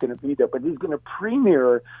car is going to be there. But he's going to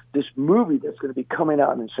premiere this movie that's going to be coming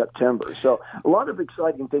out in September. So a lot of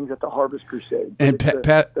exciting things at the Harvest Crusade. And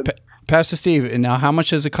Pastor Steve, now how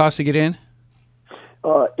much does it cost to get in?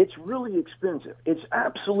 It's really expensive. It's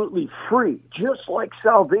absolutely free. Just like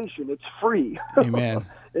salvation, it's free. Amen.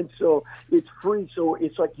 And so it's free. So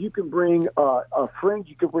it's like you can bring a friend,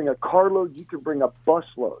 you can bring a carload, you can bring a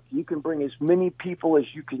busload. You can bring as many people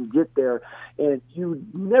as you can get there. And you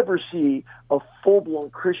never see a full-blown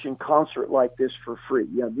Christian concert like this for free.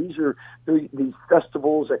 These are these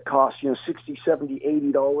festivals that cost, $60, $70,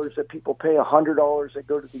 $80 that people pay, $100 that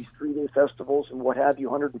go to these 3-day festivals and what have you,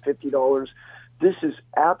 $150. This is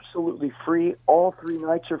absolutely free. All 3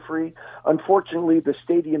 nights are free. Unfortunately, the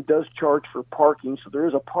stadium does charge for parking, so there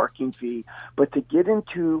is a parking fee. But to get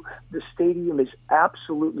into the stadium is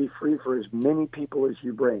absolutely free for as many people as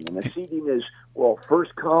you bring. And the seating is,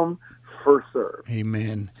 first come, first serve.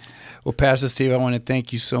 Amen. Well, Pastor Steve, I want to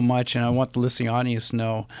thank you so much, and I want the listening audience to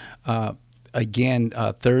know, again,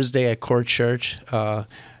 Thursday at Court Church,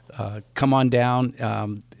 come on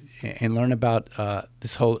down and learn about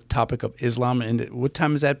this whole topic of Islam. And what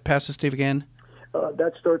time is that, Pastor Steve, again?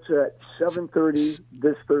 That starts at 7:30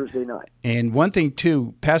 this Thursday night. And one thing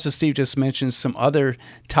too, Pastor Steve just mentioned some other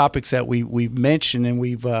topics that we've mentioned and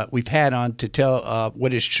we've had on to tell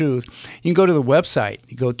what is truth. You can go to the website.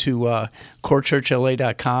 You go to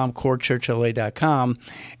corechurchla.com,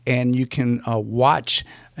 and you can watch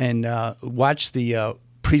the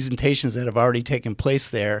presentations that have already taken place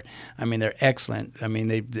there. I mean, they're excellent. I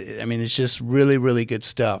mean, it's just really, really good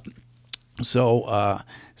stuff. So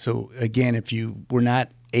again, if you were not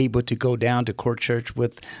able to go down to Court Church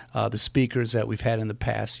with the speakers that we've had in the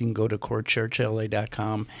past, you can go to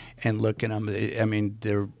corechurchla.com and look at them. I mean,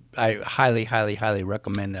 I highly, highly, highly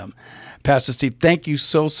recommend them. Pastor Steve, thank you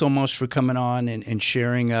so much for coming on and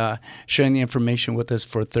sharing the information with us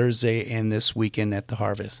for Thursday and this weekend at the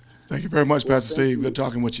Harvest. Thank you very much, Pastor Steve. Good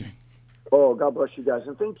talking with you. Oh, God bless you guys.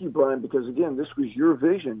 And thank you, Brian, because, again, this was your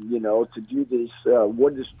vision, to do this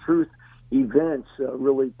What is Truth events,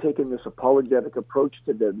 really taking this apologetic approach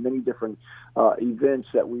to the many different events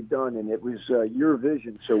that we've done. And it was your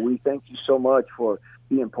vision. So we thank you so much for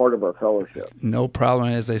being part of our fellowship. No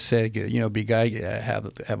problem. As I said, be God,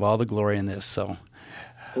 have all the glory in this. So.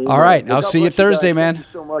 Amen. All right. Well, I'll see you Thursday, man. Thank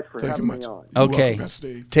you so much for having me on. Okay. Welcome, Pastor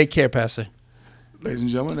Steve. Take care, Pastor. Ladies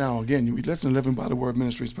and gentlemen, now again, we listen to Living by the Word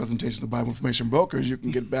Ministries presentation of Bible Information Brokers. You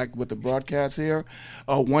can get back with the broadcast here.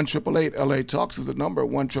 1-888-LA Talks is the number,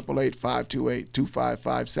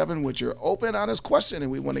 1-888-528-2557, with your open, honest question,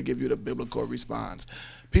 and we want to give you the biblical response.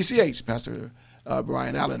 PCH, Pastor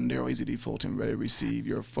Brian Allen, Daryl Easy D. Fulton, ready to receive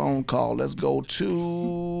your phone call. Let's go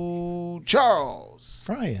to Charles.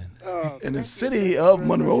 Brian. In the city of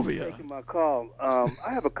Monrovia. Taking my call.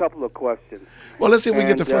 I have a couple of questions. Well, let's see if we can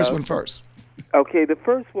get the first one first. Okay, the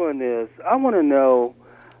first one is, I want to know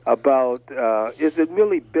about, is it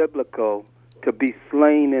really biblical to be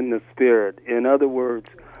slain in the spirit? In other words,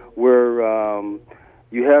 where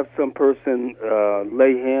you have some person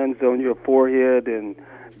lay hands on your forehead, and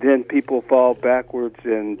then people fall backwards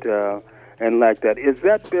and like that. Is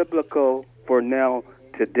that biblical for now,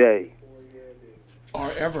 today?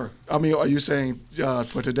 Or ever? I mean, are you saying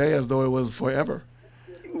for today as though it was forever?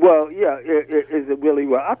 Well, yeah. Is it really?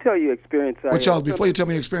 Well, I'll tell you experience. Well, Charles, before you tell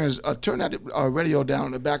me your experience, turn that radio down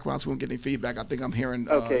in the background so we don't get any feedback. I think I'm hearing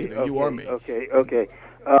you or me. Okay.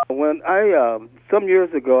 When I some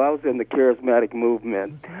years ago, I was in the charismatic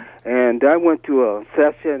movement, and I went to a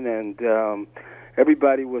session, and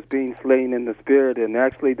everybody was being slain in the spirit, and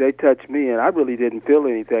actually they touched me, and I really didn't feel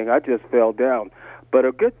anything. I just fell down. But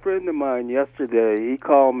a good friend of mine yesterday, he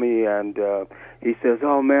called me, and he says,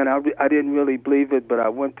 "Oh man, I didn't really believe it, but I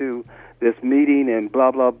went to this meeting and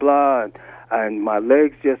blah blah blah, and my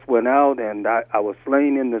legs just went out, and I was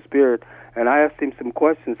slain in the spirit." And I asked him some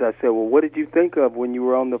questions. I said, "Well, what did you think of when you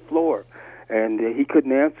were on the floor?" And he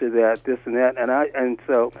couldn't answer that, this and that. And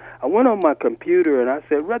so I went on my computer and I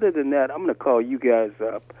said, rather than that, I'm going to call you guys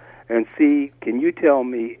up and see, can you tell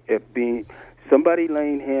me if being somebody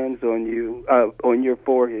laying hands on you, on your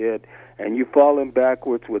forehead, and you falling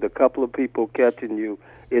backwards with a couple of people catching you,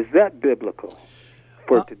 is that biblical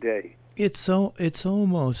for today? It's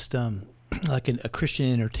almost like a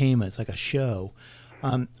Christian entertainment. It's like a show.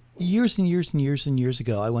 Years and years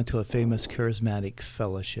ago, I went to a famous charismatic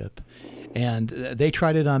fellowship, and they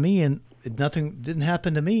tried it on me, and nothing didn't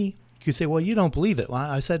happen to me. You say, well, you don't believe it. Well,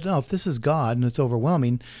 I said, no, if this is God and it's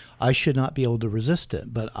overwhelming, I should not be able to resist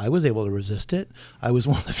it. But I was able to resist it. I was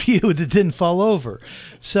one of the few that didn't fall over.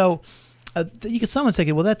 So someone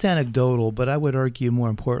say, well, that's anecdotal, but I would argue more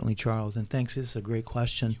importantly, Charles, and thanks, this is a great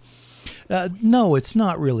question. No, it's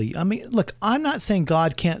not really. I mean, look, I'm not saying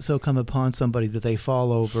God can't so come upon somebody that they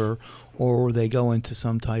fall over or they go into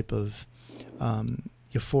some type of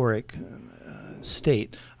euphoric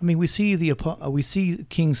state. I mean, we see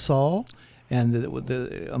King Saul and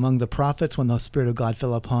among the prophets when the Spirit of God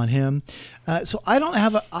fell upon him. So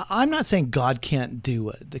I'm not saying God can't do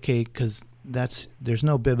it, okay, because there's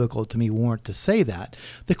no biblical, to me, warrant to say that.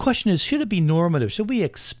 The question is, should it be normative? Should we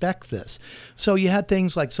expect this? So you had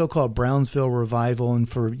things like so-called Brownsville revival, and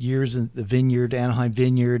for years in the Vineyard, Anaheim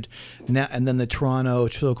Vineyard, and then the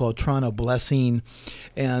so-called Toronto Blessing,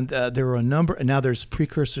 and there were a number. And now there's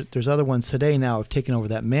precursors. There's other ones today now have taken over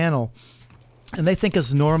that mantle. And they think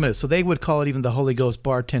it's normative. So they would call it even the Holy Ghost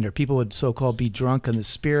bartender. People would so-called be drunk in the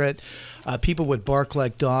Spirit. People would bark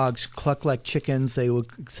like dogs, cluck like chickens. They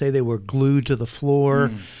would say they were glued to the floor.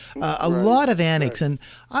 A lot of antics. And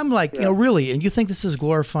I'm like, really, and you think this is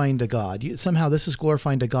glorifying to God. Somehow this is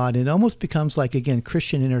glorifying to God. And it almost becomes like, again,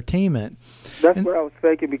 Christian entertainment. That's what I was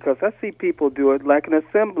thinking, because I see people do it like an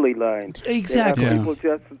assembly line. Exactly. They have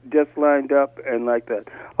people just lined up and like that.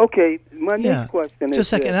 Okay, my next question is...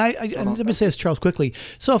 Just a second. And let me say this, Charles, quickly.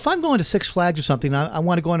 So if I'm going to Six Flags or something, I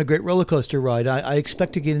want to go on a great roller coaster ride. I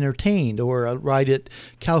expect to get entertained, or a ride at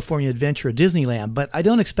California Adventure or Disneyland, but I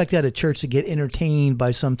don't expect at a church to get entertained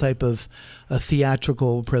by some type of a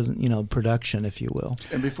theatrical production, if you will.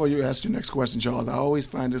 And before you ask your next question, Charles, I always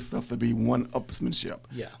find this stuff to be one-upsmanship.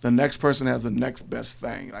 Yeah. The next person has the next best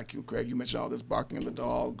thing. Like you, Craig, you mentioned all this barking of the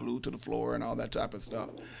dog, glued to the floor, and all that type of stuff.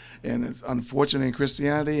 And it's unfortunate in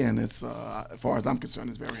Christianity, and it's, as far as I'm concerned,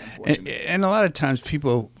 it's very unfortunate. And a lot of times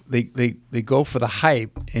people, they go for the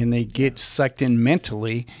hype, and they get sucked in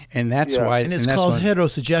mentally, and that's why. And it's called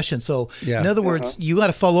heterosuggestion. So, in other words, you got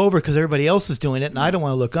to fall over because everybody else is doing it, and I don't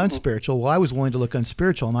want to look unspiritual. Well, I was willing to look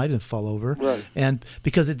unspiritual, and I didn't fall over. Right. And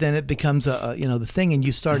because then it becomes the thing, and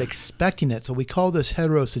you start expecting it. So we call this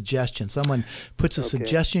heterosuggestion. Someone puts a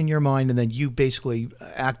suggestion in your mind, and then you basically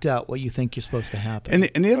act out what you think you're supposed to happen.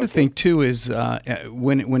 And the other thing too is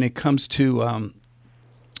when it comes to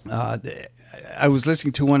I was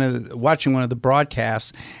listening to watching one of the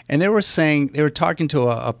broadcasts, and they were talking to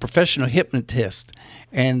a professional hypnotist,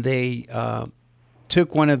 and they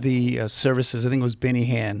took one of the services. I think it was Benny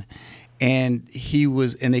Hinn, and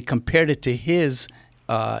they compared it to his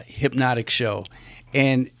hypnotic show,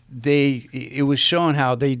 and it was showing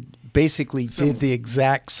how they basically did the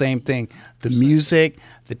exact same thing. The music,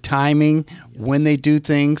 the timing, when they do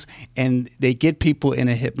things, and they get people in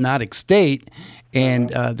a hypnotic state, and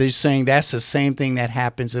they're saying that's the same thing that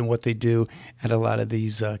happens in what they do at a lot of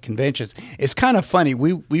these conventions. It's kind of funny.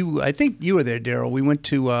 I think you were there, Daryl. We went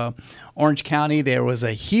to Orange County. There was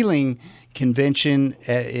a healing convention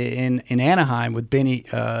in Anaheim with Benny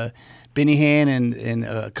Hinn and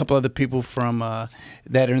a couple other people from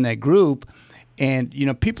that are in that group. And,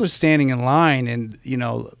 people are standing in line, and,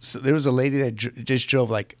 so there was a lady that just drove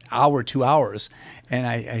like 2 hours. And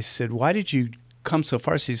I said, why did you come so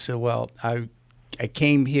far? She said, well, I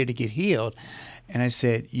came here to get healed. And I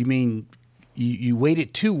said, you mean you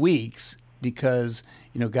waited 2 weeks because,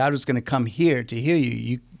 God was going to come here to heal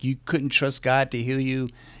you. You couldn't trust God to heal you,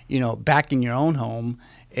 back in your own home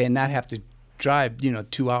and not have to drive,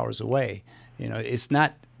 2 hours away. It's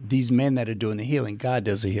not these men that are doing the healing. God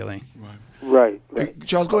does the healing. Right. Hey,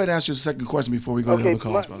 Charles, go ahead and ask your second question before we go to the other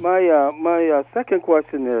calls. My second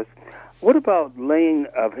question is, what about laying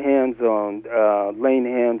hands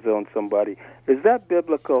on somebody? Is that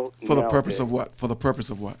biblical? For the purpose of what? For the purpose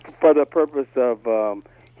of what? For the purpose of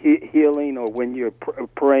healing, or when you're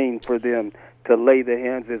praying for them to lay the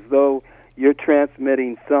hands, as though you're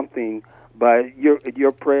transmitting something by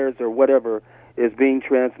your prayers or whatever is being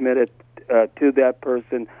transmitted to that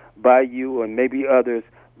person by you and maybe others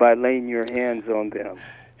by laying your hands on them.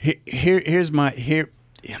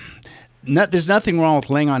 There's nothing wrong with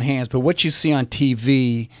laying on hands, but what you see on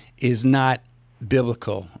TV is not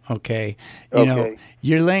biblical, okay?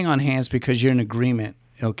 You're laying on hands because you're in agreement,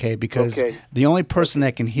 okay? Because the only person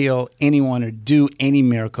that can heal anyone or do any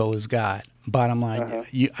miracle is God. Bottom line,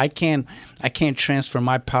 I can't transfer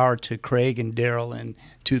my power to Craig and Daryl and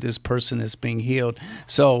to this person that's being healed.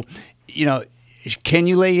 So, can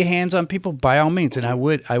you lay your hands on people? By all means, and I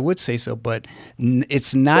would say so, but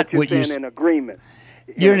it's not what you're in agreement.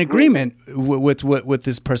 You're in agreement with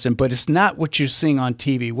this person, but it's not what you're seeing on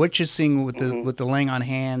TV. What you're seeing with the laying on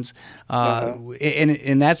hands,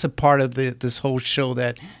 and that's a part of this whole show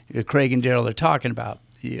that Craig and Daryl are talking about.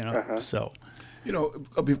 So.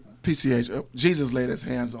 PCH, Jesus laid his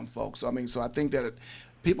hands on folks. So I think that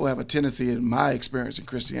people have a tendency, in my experience in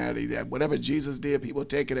Christianity, that whatever Jesus did, people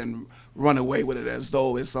take it and run away with it as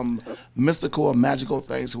though it's some mystical or magical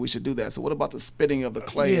thing, so we should do that. So what about the spitting of the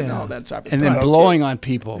clay and all that type of stuff? And then blowing on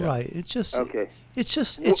people. Right. It's just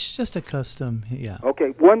a custom, yeah. Okay,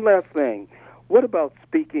 one last thing. What about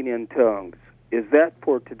speaking in tongues? Is that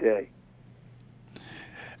for today?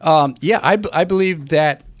 I believe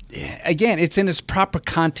that. Again, it's in its proper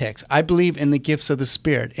context. I believe in the gifts of the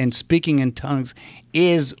Spirit, and speaking in tongues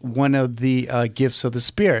is one of the gifts of the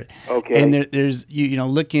Spirit. Okay. And there's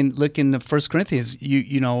look in the 1 Corinthians.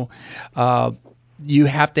 You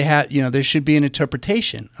have to have there should be an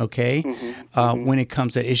interpretation. Okay, when it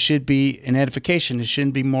comes to it should be an edification. It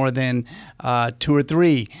shouldn't be more than 2 or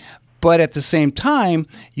 3. But at the same time,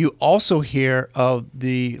 you also hear of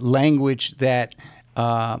the language that.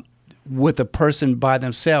 With a person by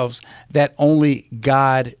themselves that only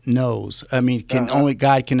God knows. I mean, only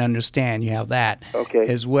God can understand. You have that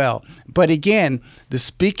as well. But again, the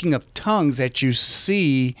speaking of tongues that you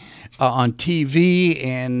see on TV,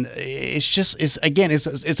 and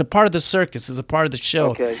it's a part of the circus. It's a part of the show.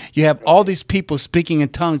 Okay. You have all these people speaking in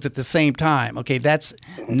tongues at the same time. Okay, that's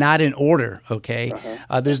not in order. Okay,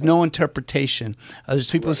 there's no interpretation. There's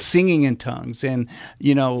people singing in tongues, and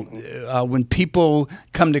when people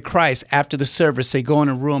come to Christ after the service, they go in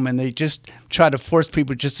a room and they just try to force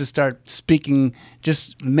people just to start speaking,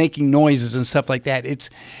 just making noises and stuff like that. It's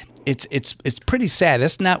pretty sad.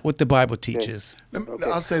 That's not what the Bible teaches.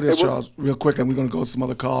 I'll say this, Charles, real quick, and we're going to go to some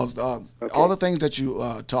other calls. All the things that you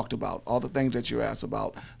talked about, all the things that you asked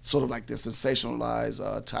about, sort of like the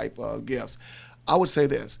sensationalized type of gifts, I would say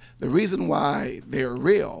this. The reason why they're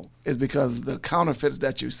real is because the counterfeits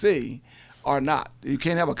that you see are not. You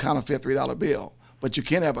can't have a counterfeit $3 bill. But you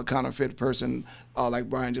can have a counterfeit person, like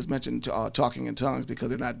Brian just mentioned, talking in tongues because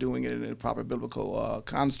they're not doing it in a proper biblical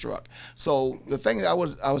construct. So the thing that I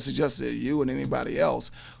would suggest to you and anybody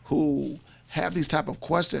else who have these type of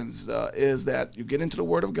questions is that you get into the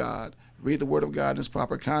Word of God, read the Word of God in its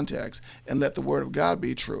proper context, and let the Word of God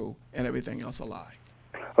be true and everything else a lie.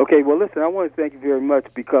 Okay, well, listen, I want to thank you very much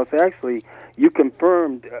because actually you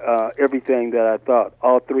confirmed everything that I thought,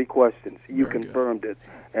 all 3 questions. You very confirmed good. It.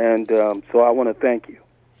 And so I want to thank you.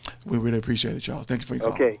 We really appreciate it, Charles. Thank you for your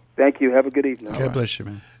call. Okay. Thank you. Have a good evening. God bless you,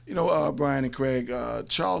 man. Brian and Craig,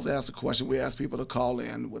 Charles asked a question. We asked people to call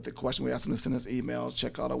in with the question. We asked them to send us emails,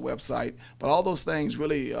 check out our website. But all those things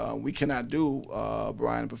really we cannot do,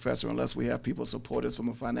 Brian and Professor, unless we have people support us from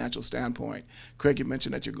a financial standpoint. Craig, you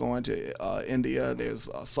mentioned that you're going to India. There's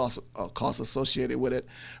a cost associated with it.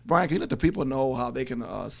 Brian, can you let the people know how they can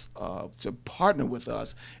to partner with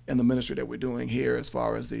us in the ministry that we're doing here as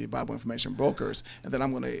far as the Bible Information Brokers? And then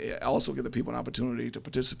I'm going to also give the people an opportunity to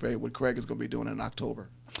participate what Craig is going to be doing in October.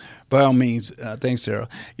 By all means, thanks, Daryl.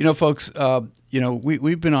 Folks,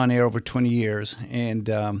 we've been on air over 20 years,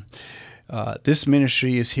 and this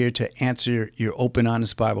ministry is here to answer your open,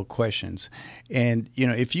 honest Bible questions. And,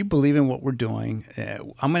 if you believe in what we're doing,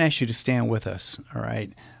 I'm going to ask you to stand with us, all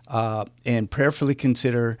right, and prayerfully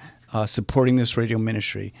consider supporting this radio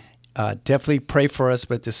ministry. Definitely pray for us,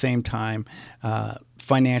 but at the same time,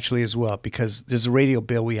 financially as well, because there's a radio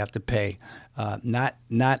bill we have to pay, not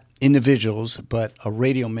individuals, but a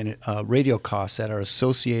radio costs that are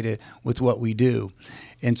associated with what we do.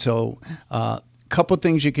 And so a couple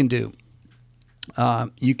things you can do.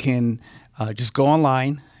 You can just go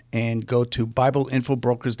online and go to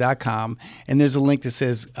BibleInfoBrokers.com, and there's a link that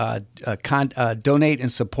says donate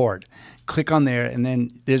and support. Click on there, and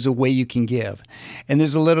then there's a way you can give. And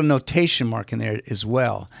there's a little notation mark in there as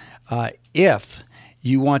well. If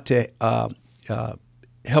you want to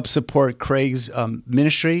help support Craig's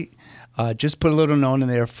ministry, just put a little note in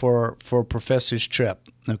there for Professor's trip,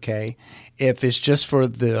 okay? If it's just for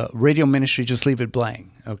the radio ministry, just leave it blank,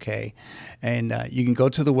 okay? And you can go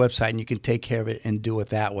to the website and you can take care of it and do it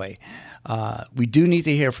that way. We do need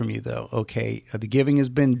to hear from you, though, okay? The giving has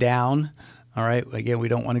been down, all right? Again, we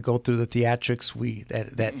don't want to go through the theatrics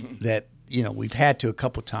that we've had to a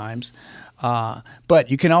couple times. But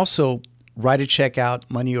you can also write a check out,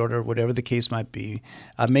 money order, whatever the case might be.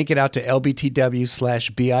 Make it out to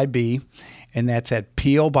LBTW/BIB, and that's at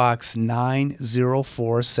P.O. Box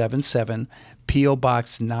 90477, P.O.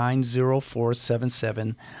 Box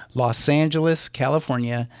 90477, Los Angeles,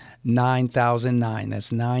 California, 9009.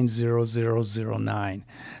 That's 90009.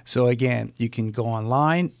 So again, you can go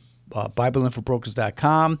online,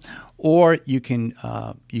 BibleInfoBrokers.com, or you can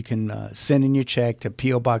send in your check to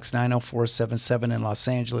P.O. Box 90477 in Los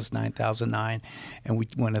Angeles, 9009, and we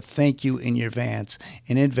want to thank you in advance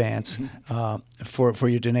for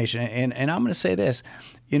your donation. And I'm going to say this,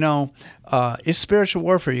 it's spiritual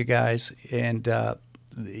warfare, you guys, and I'm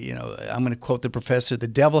going to quote the professor: the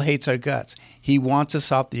devil hates our guts. He wants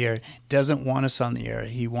us off the air, doesn't want us on the air.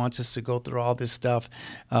 He wants us to go through all this stuff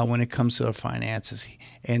when it comes to our finances.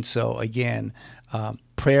 And so, again,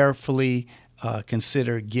 prayerfully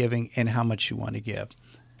consider giving and how much you want to give.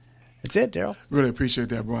 That's it, Daryl. Really appreciate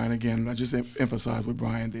that, Brian. Again, I just emphasize what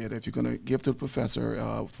Brian did. If you're going to give to the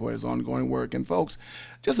professor for his ongoing work, and folks,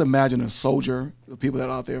 just imagine a soldier, the people that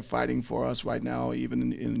are out there fighting for us right now, even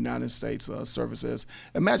in the United States services.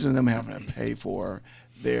 Imagine them having to pay for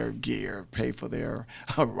their gear, pay for their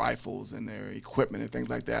rifles and their equipment and things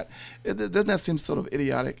like that. Doesn't that seem sort of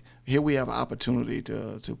idiotic? Here we have an opportunity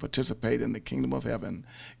to participate in the kingdom of heaven,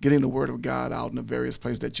 getting the word of God out in the various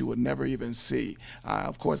places that you would never even see.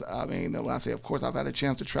 Of course, when I say of course, I've had a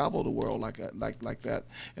chance to travel the world like that,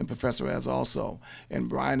 and Professor has also. And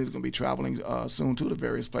Brian is going to be traveling soon to the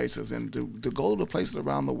various places, and to go to places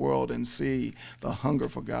around the world and see the hunger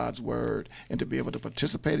for God's word, and to be able to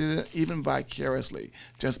participate in it, even vicariously,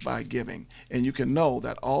 just by giving. And you can know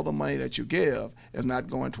that all the money that you give is not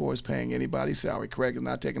going towards paying anybody's salary. Craig is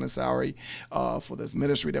not taking a salary for this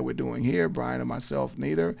ministry that we're doing here. Brian and myself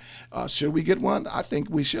neither. Should we get one? I think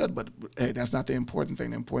we should, but hey, that's not the important thing.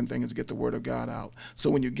 The important thing is to get the word of God out. So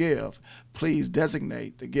when you give, please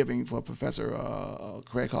designate the giving for Professor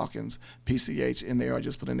Craig Hawkins, PCH, in there, or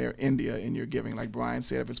just put in there India in your giving. Like Brian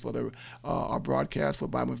said, if it's for our broadcast for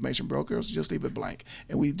Bible Information Brokers, just leave it blank.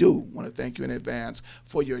 And we do want to thank you in advance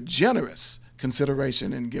for your generous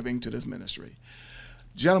consideration in giving to this ministry.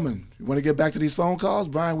 Gentlemen, you want to get back to these phone calls?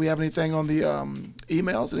 Brian, we have anything on the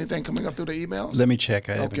emails? Anything coming up through the emails? Let me check.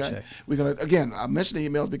 I haven't checked. We're going to, again, I mentioned the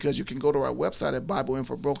emails because you can go to our website at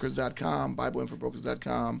BibleInfoBrokers.com,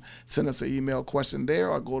 BibleInfoBrokers.com, send us an email question there,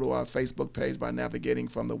 or go to our Facebook page by navigating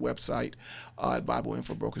from the website at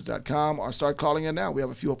BibleInfoBrokers.com, or start calling in now. We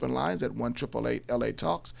have a few open lines at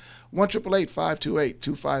 1-888-LA-TALKS,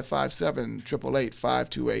 1-888-528-2557,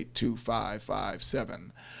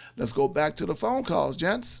 888-528-2557. Let's go back to the phone calls,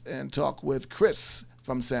 gents, and talk with Chris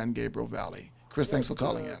from San Gabriel Valley. Chris, thanks for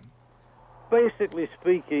calling in. Basically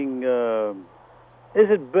speaking, is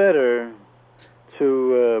it better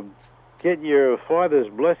to get your father's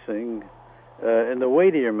blessing in the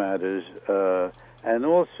weightier matters? And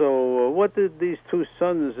also, what did these two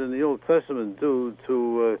sons in the Old Testament do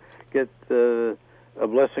to get a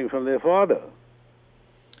blessing from their father?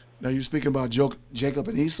 Now, you're speaking about Jacob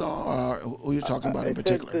and Esau, or who are you talking about in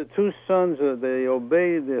particular? The two sons, they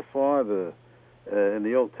obeyed their father in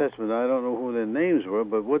the Old Testament. I don't know who their names were,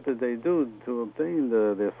 but what did they do to obtain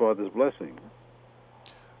their father's blessing?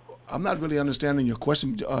 I'm not really understanding your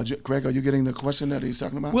question, Craig. Are you getting the question that he's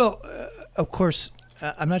talking about? Well, of course,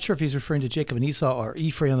 I'm not sure if he's referring to Jacob and Esau or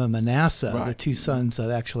Ephraim and Manasseh, right, the two sons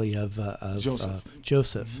of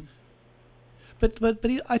Joseph. Mm-hmm. But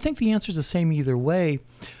I think the answer is the same either way.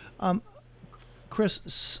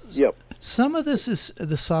 Chris, yep. Some of this is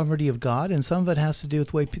the sovereignty of God, and some of it has to do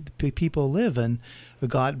with the way people live. And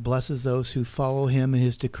God blesses those who follow Him and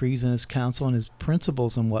His decrees and His counsel and His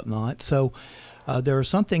principles and whatnot. So There are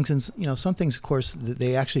some things, of course, that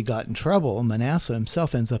they actually got in trouble. Manasseh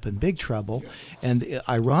himself ends up in big trouble. And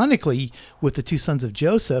ironically, with the two sons of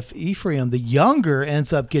Joseph, Ephraim, the younger,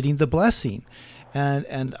 ends up getting the blessing.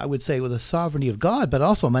 And I would say with the sovereignty of God, but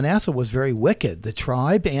also Manasseh was very wicked. The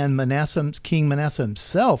tribe and King Manasseh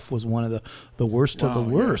himself was one of the worst of the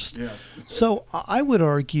worst. Yes. So I would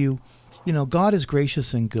argue, God is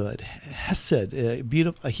gracious and good. Hesed,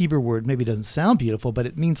 a Hebrew word, maybe doesn't sound beautiful, but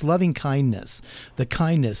it means loving kindness. The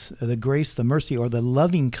kindness, the grace, the mercy, or the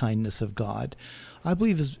loving kindness of God, I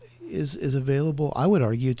believe is available, I would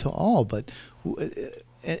argue, to all. But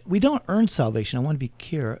we don't earn salvation. I want to be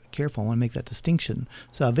careful. I want to make that distinction.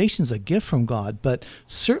 Salvation is a gift from God, but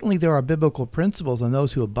certainly there are biblical principles, and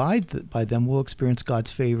those who abide by them will experience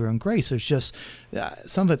God's favor and grace. There's just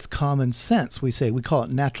some of it's common sense. We call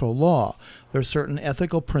it natural law. There are certain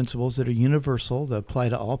ethical principles that are universal, that apply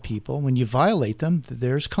to all people. When you violate them,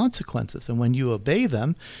 there's consequences, and when you obey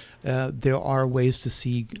them, there are ways to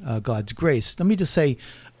see God's grace. Let me just say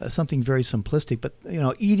something very simplistic, but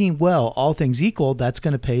eating well, all things equal, that's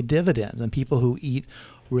going to pay dividends. And people who eat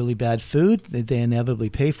really bad food, they inevitably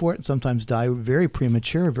pay for it, and sometimes die very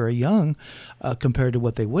premature, very young, compared to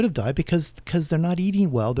what they would have died because they're not eating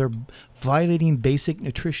well. They're violating basic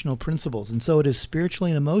nutritional principles. And so it is spiritually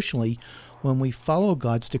and emotionally when we follow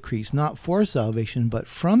God's decrees, not for salvation, but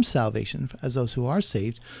from salvation, as those who are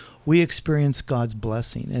saved, we experience God's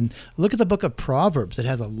blessing. And look at the book of Proverbs. It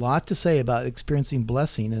has a lot to say about experiencing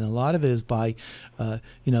blessing, and a lot of it is by,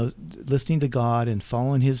 listening to God and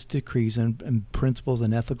following His decrees and principles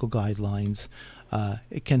and ethical guidelines.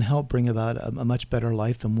 It can help bring about a much better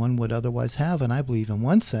life than one would otherwise have. And I believe, in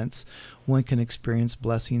one sense, one can experience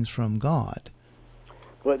blessings from God.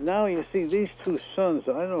 But now you see these two sons,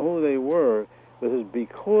 I don't know who they were, but it's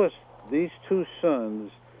because these two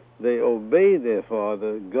sons, they obeyed their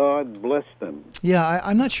father, God blessed them. Yeah,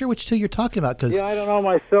 I'm not sure which two you're talking about. Cause I don't know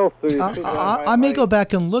myself. I may go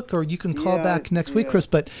back and look, or you can call back next week, Chris.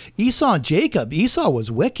 But Esau and Jacob, Esau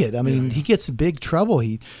was wicked. I mean, he gets in big trouble.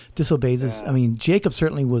 He disobeys his. I mean, Jacob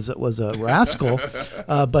certainly was a rascal,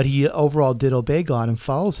 but he overall did obey God and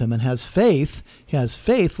follows Him and has faith. He has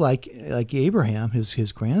faith like Abraham,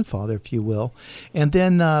 his grandfather, if you will. And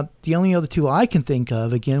then the only other two I can think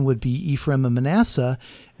of, again, would be Ephraim and Manasseh.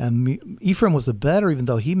 Ephraim was the better, even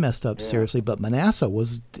though he messed up seriously, but Manasseh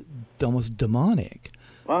was almost demonic.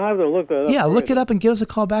 I'll have to look that up. Yeah, look it up and give us a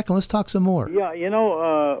call back, and let's talk some more. Yeah,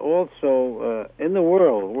 also, in the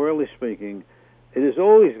world, worldly speaking, it is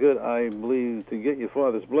always good, I believe, to get your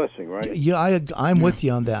father's blessing, right? Yeah, I'm with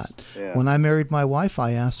you on that. Yeah. When I married my wife,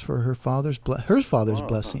 I asked for her father's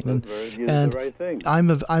blessing, and the right thing. I'm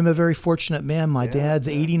a very fortunate man. My dad's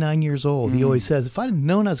 89 years old. He always says, if I'd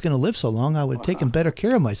known I was going to live so long, I would have taken better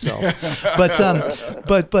care of myself. but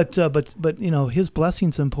his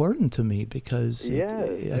blessing's important to me because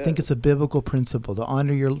I think it's a biblical principle to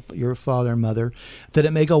honor your father and mother, that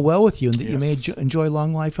it may go well with you and that you may enjoy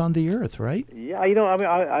long life on the earth, right? Yeah.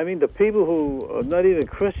 I mean, the people who are not even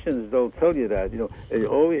Christians, they'll tell you that. You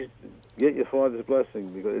always get your father's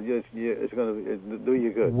blessing because it's going to do you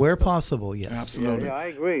good. Where possible, yes. Absolutely. Yeah, I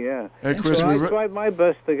agree, yeah. Hey, Chris, so I tried my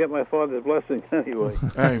best to get my father's blessing anyway.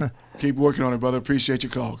 Hey, keep working on it, brother. Appreciate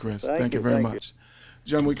your call, Chris. Thank you very much.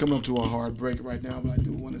 John, we're coming up to a hard break right now, but I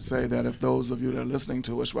do want to say that if those of you that are listening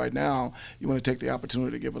to us right now, you want to take the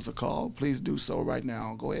opportunity to give us a call, please do so right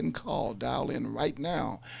now. Go ahead and dial in right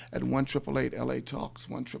now at 1-888-LA-TALKS,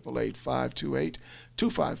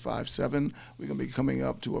 1-888-528-2557. We're going to be coming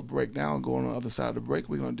up to a break now and going on the other side of the break.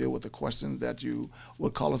 We're going to deal with the questions that you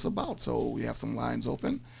would call us about. So we have some lines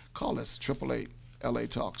open. Call us,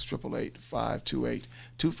 888-LA-TALKS,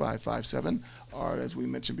 888-528-2557. Or as we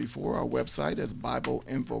mentioned before, our website is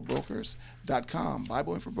BibleInfoBrokers.com,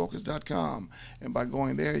 BibleInfoBrokers.com. And by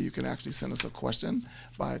going there, you can actually send us a question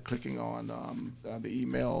by clicking on the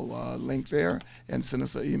email link there and send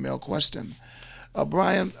us an email question.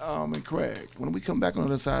 Brian and Craig, when we come back on the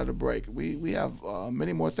other side of the break, we have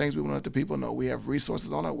many more things we want to let the people know. We have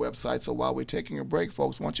resources on our website, so while we're taking a break,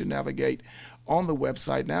 folks, want you to navigate on the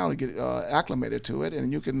website now to get acclimated to it,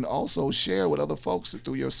 and you can also share with other folks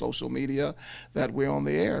through your social media that we're on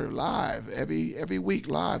the air live every week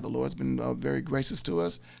live. The Lord's been very gracious to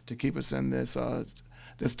us to keep us in this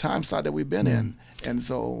this time slot that we've been in. And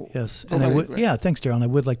so, yes, and thanks, Daryl. And I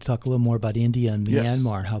would like to talk a little more about India and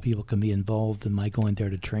Myanmar, and how people can be involved in my going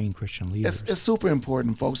there to train Christian leaders. It's super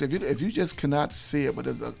important, folks. If you just cannot see it, but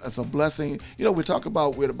it's a blessing. You know, we talk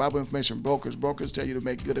about we're the Bible information brokers. Brokers tell you to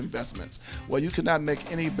make good investments. Well, you cannot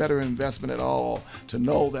make any better investment at all to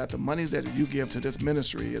know that the monies that you give to this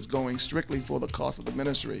ministry is going strictly for the cost of the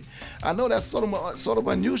ministry. I know that's sort of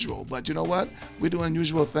unusual, but you know what? We do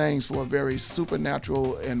unusual things for a very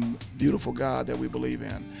supernatural and beautiful God that we believe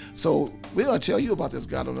in. So we're going to tell you about this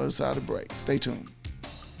God on the other side of the break. Stay tuned.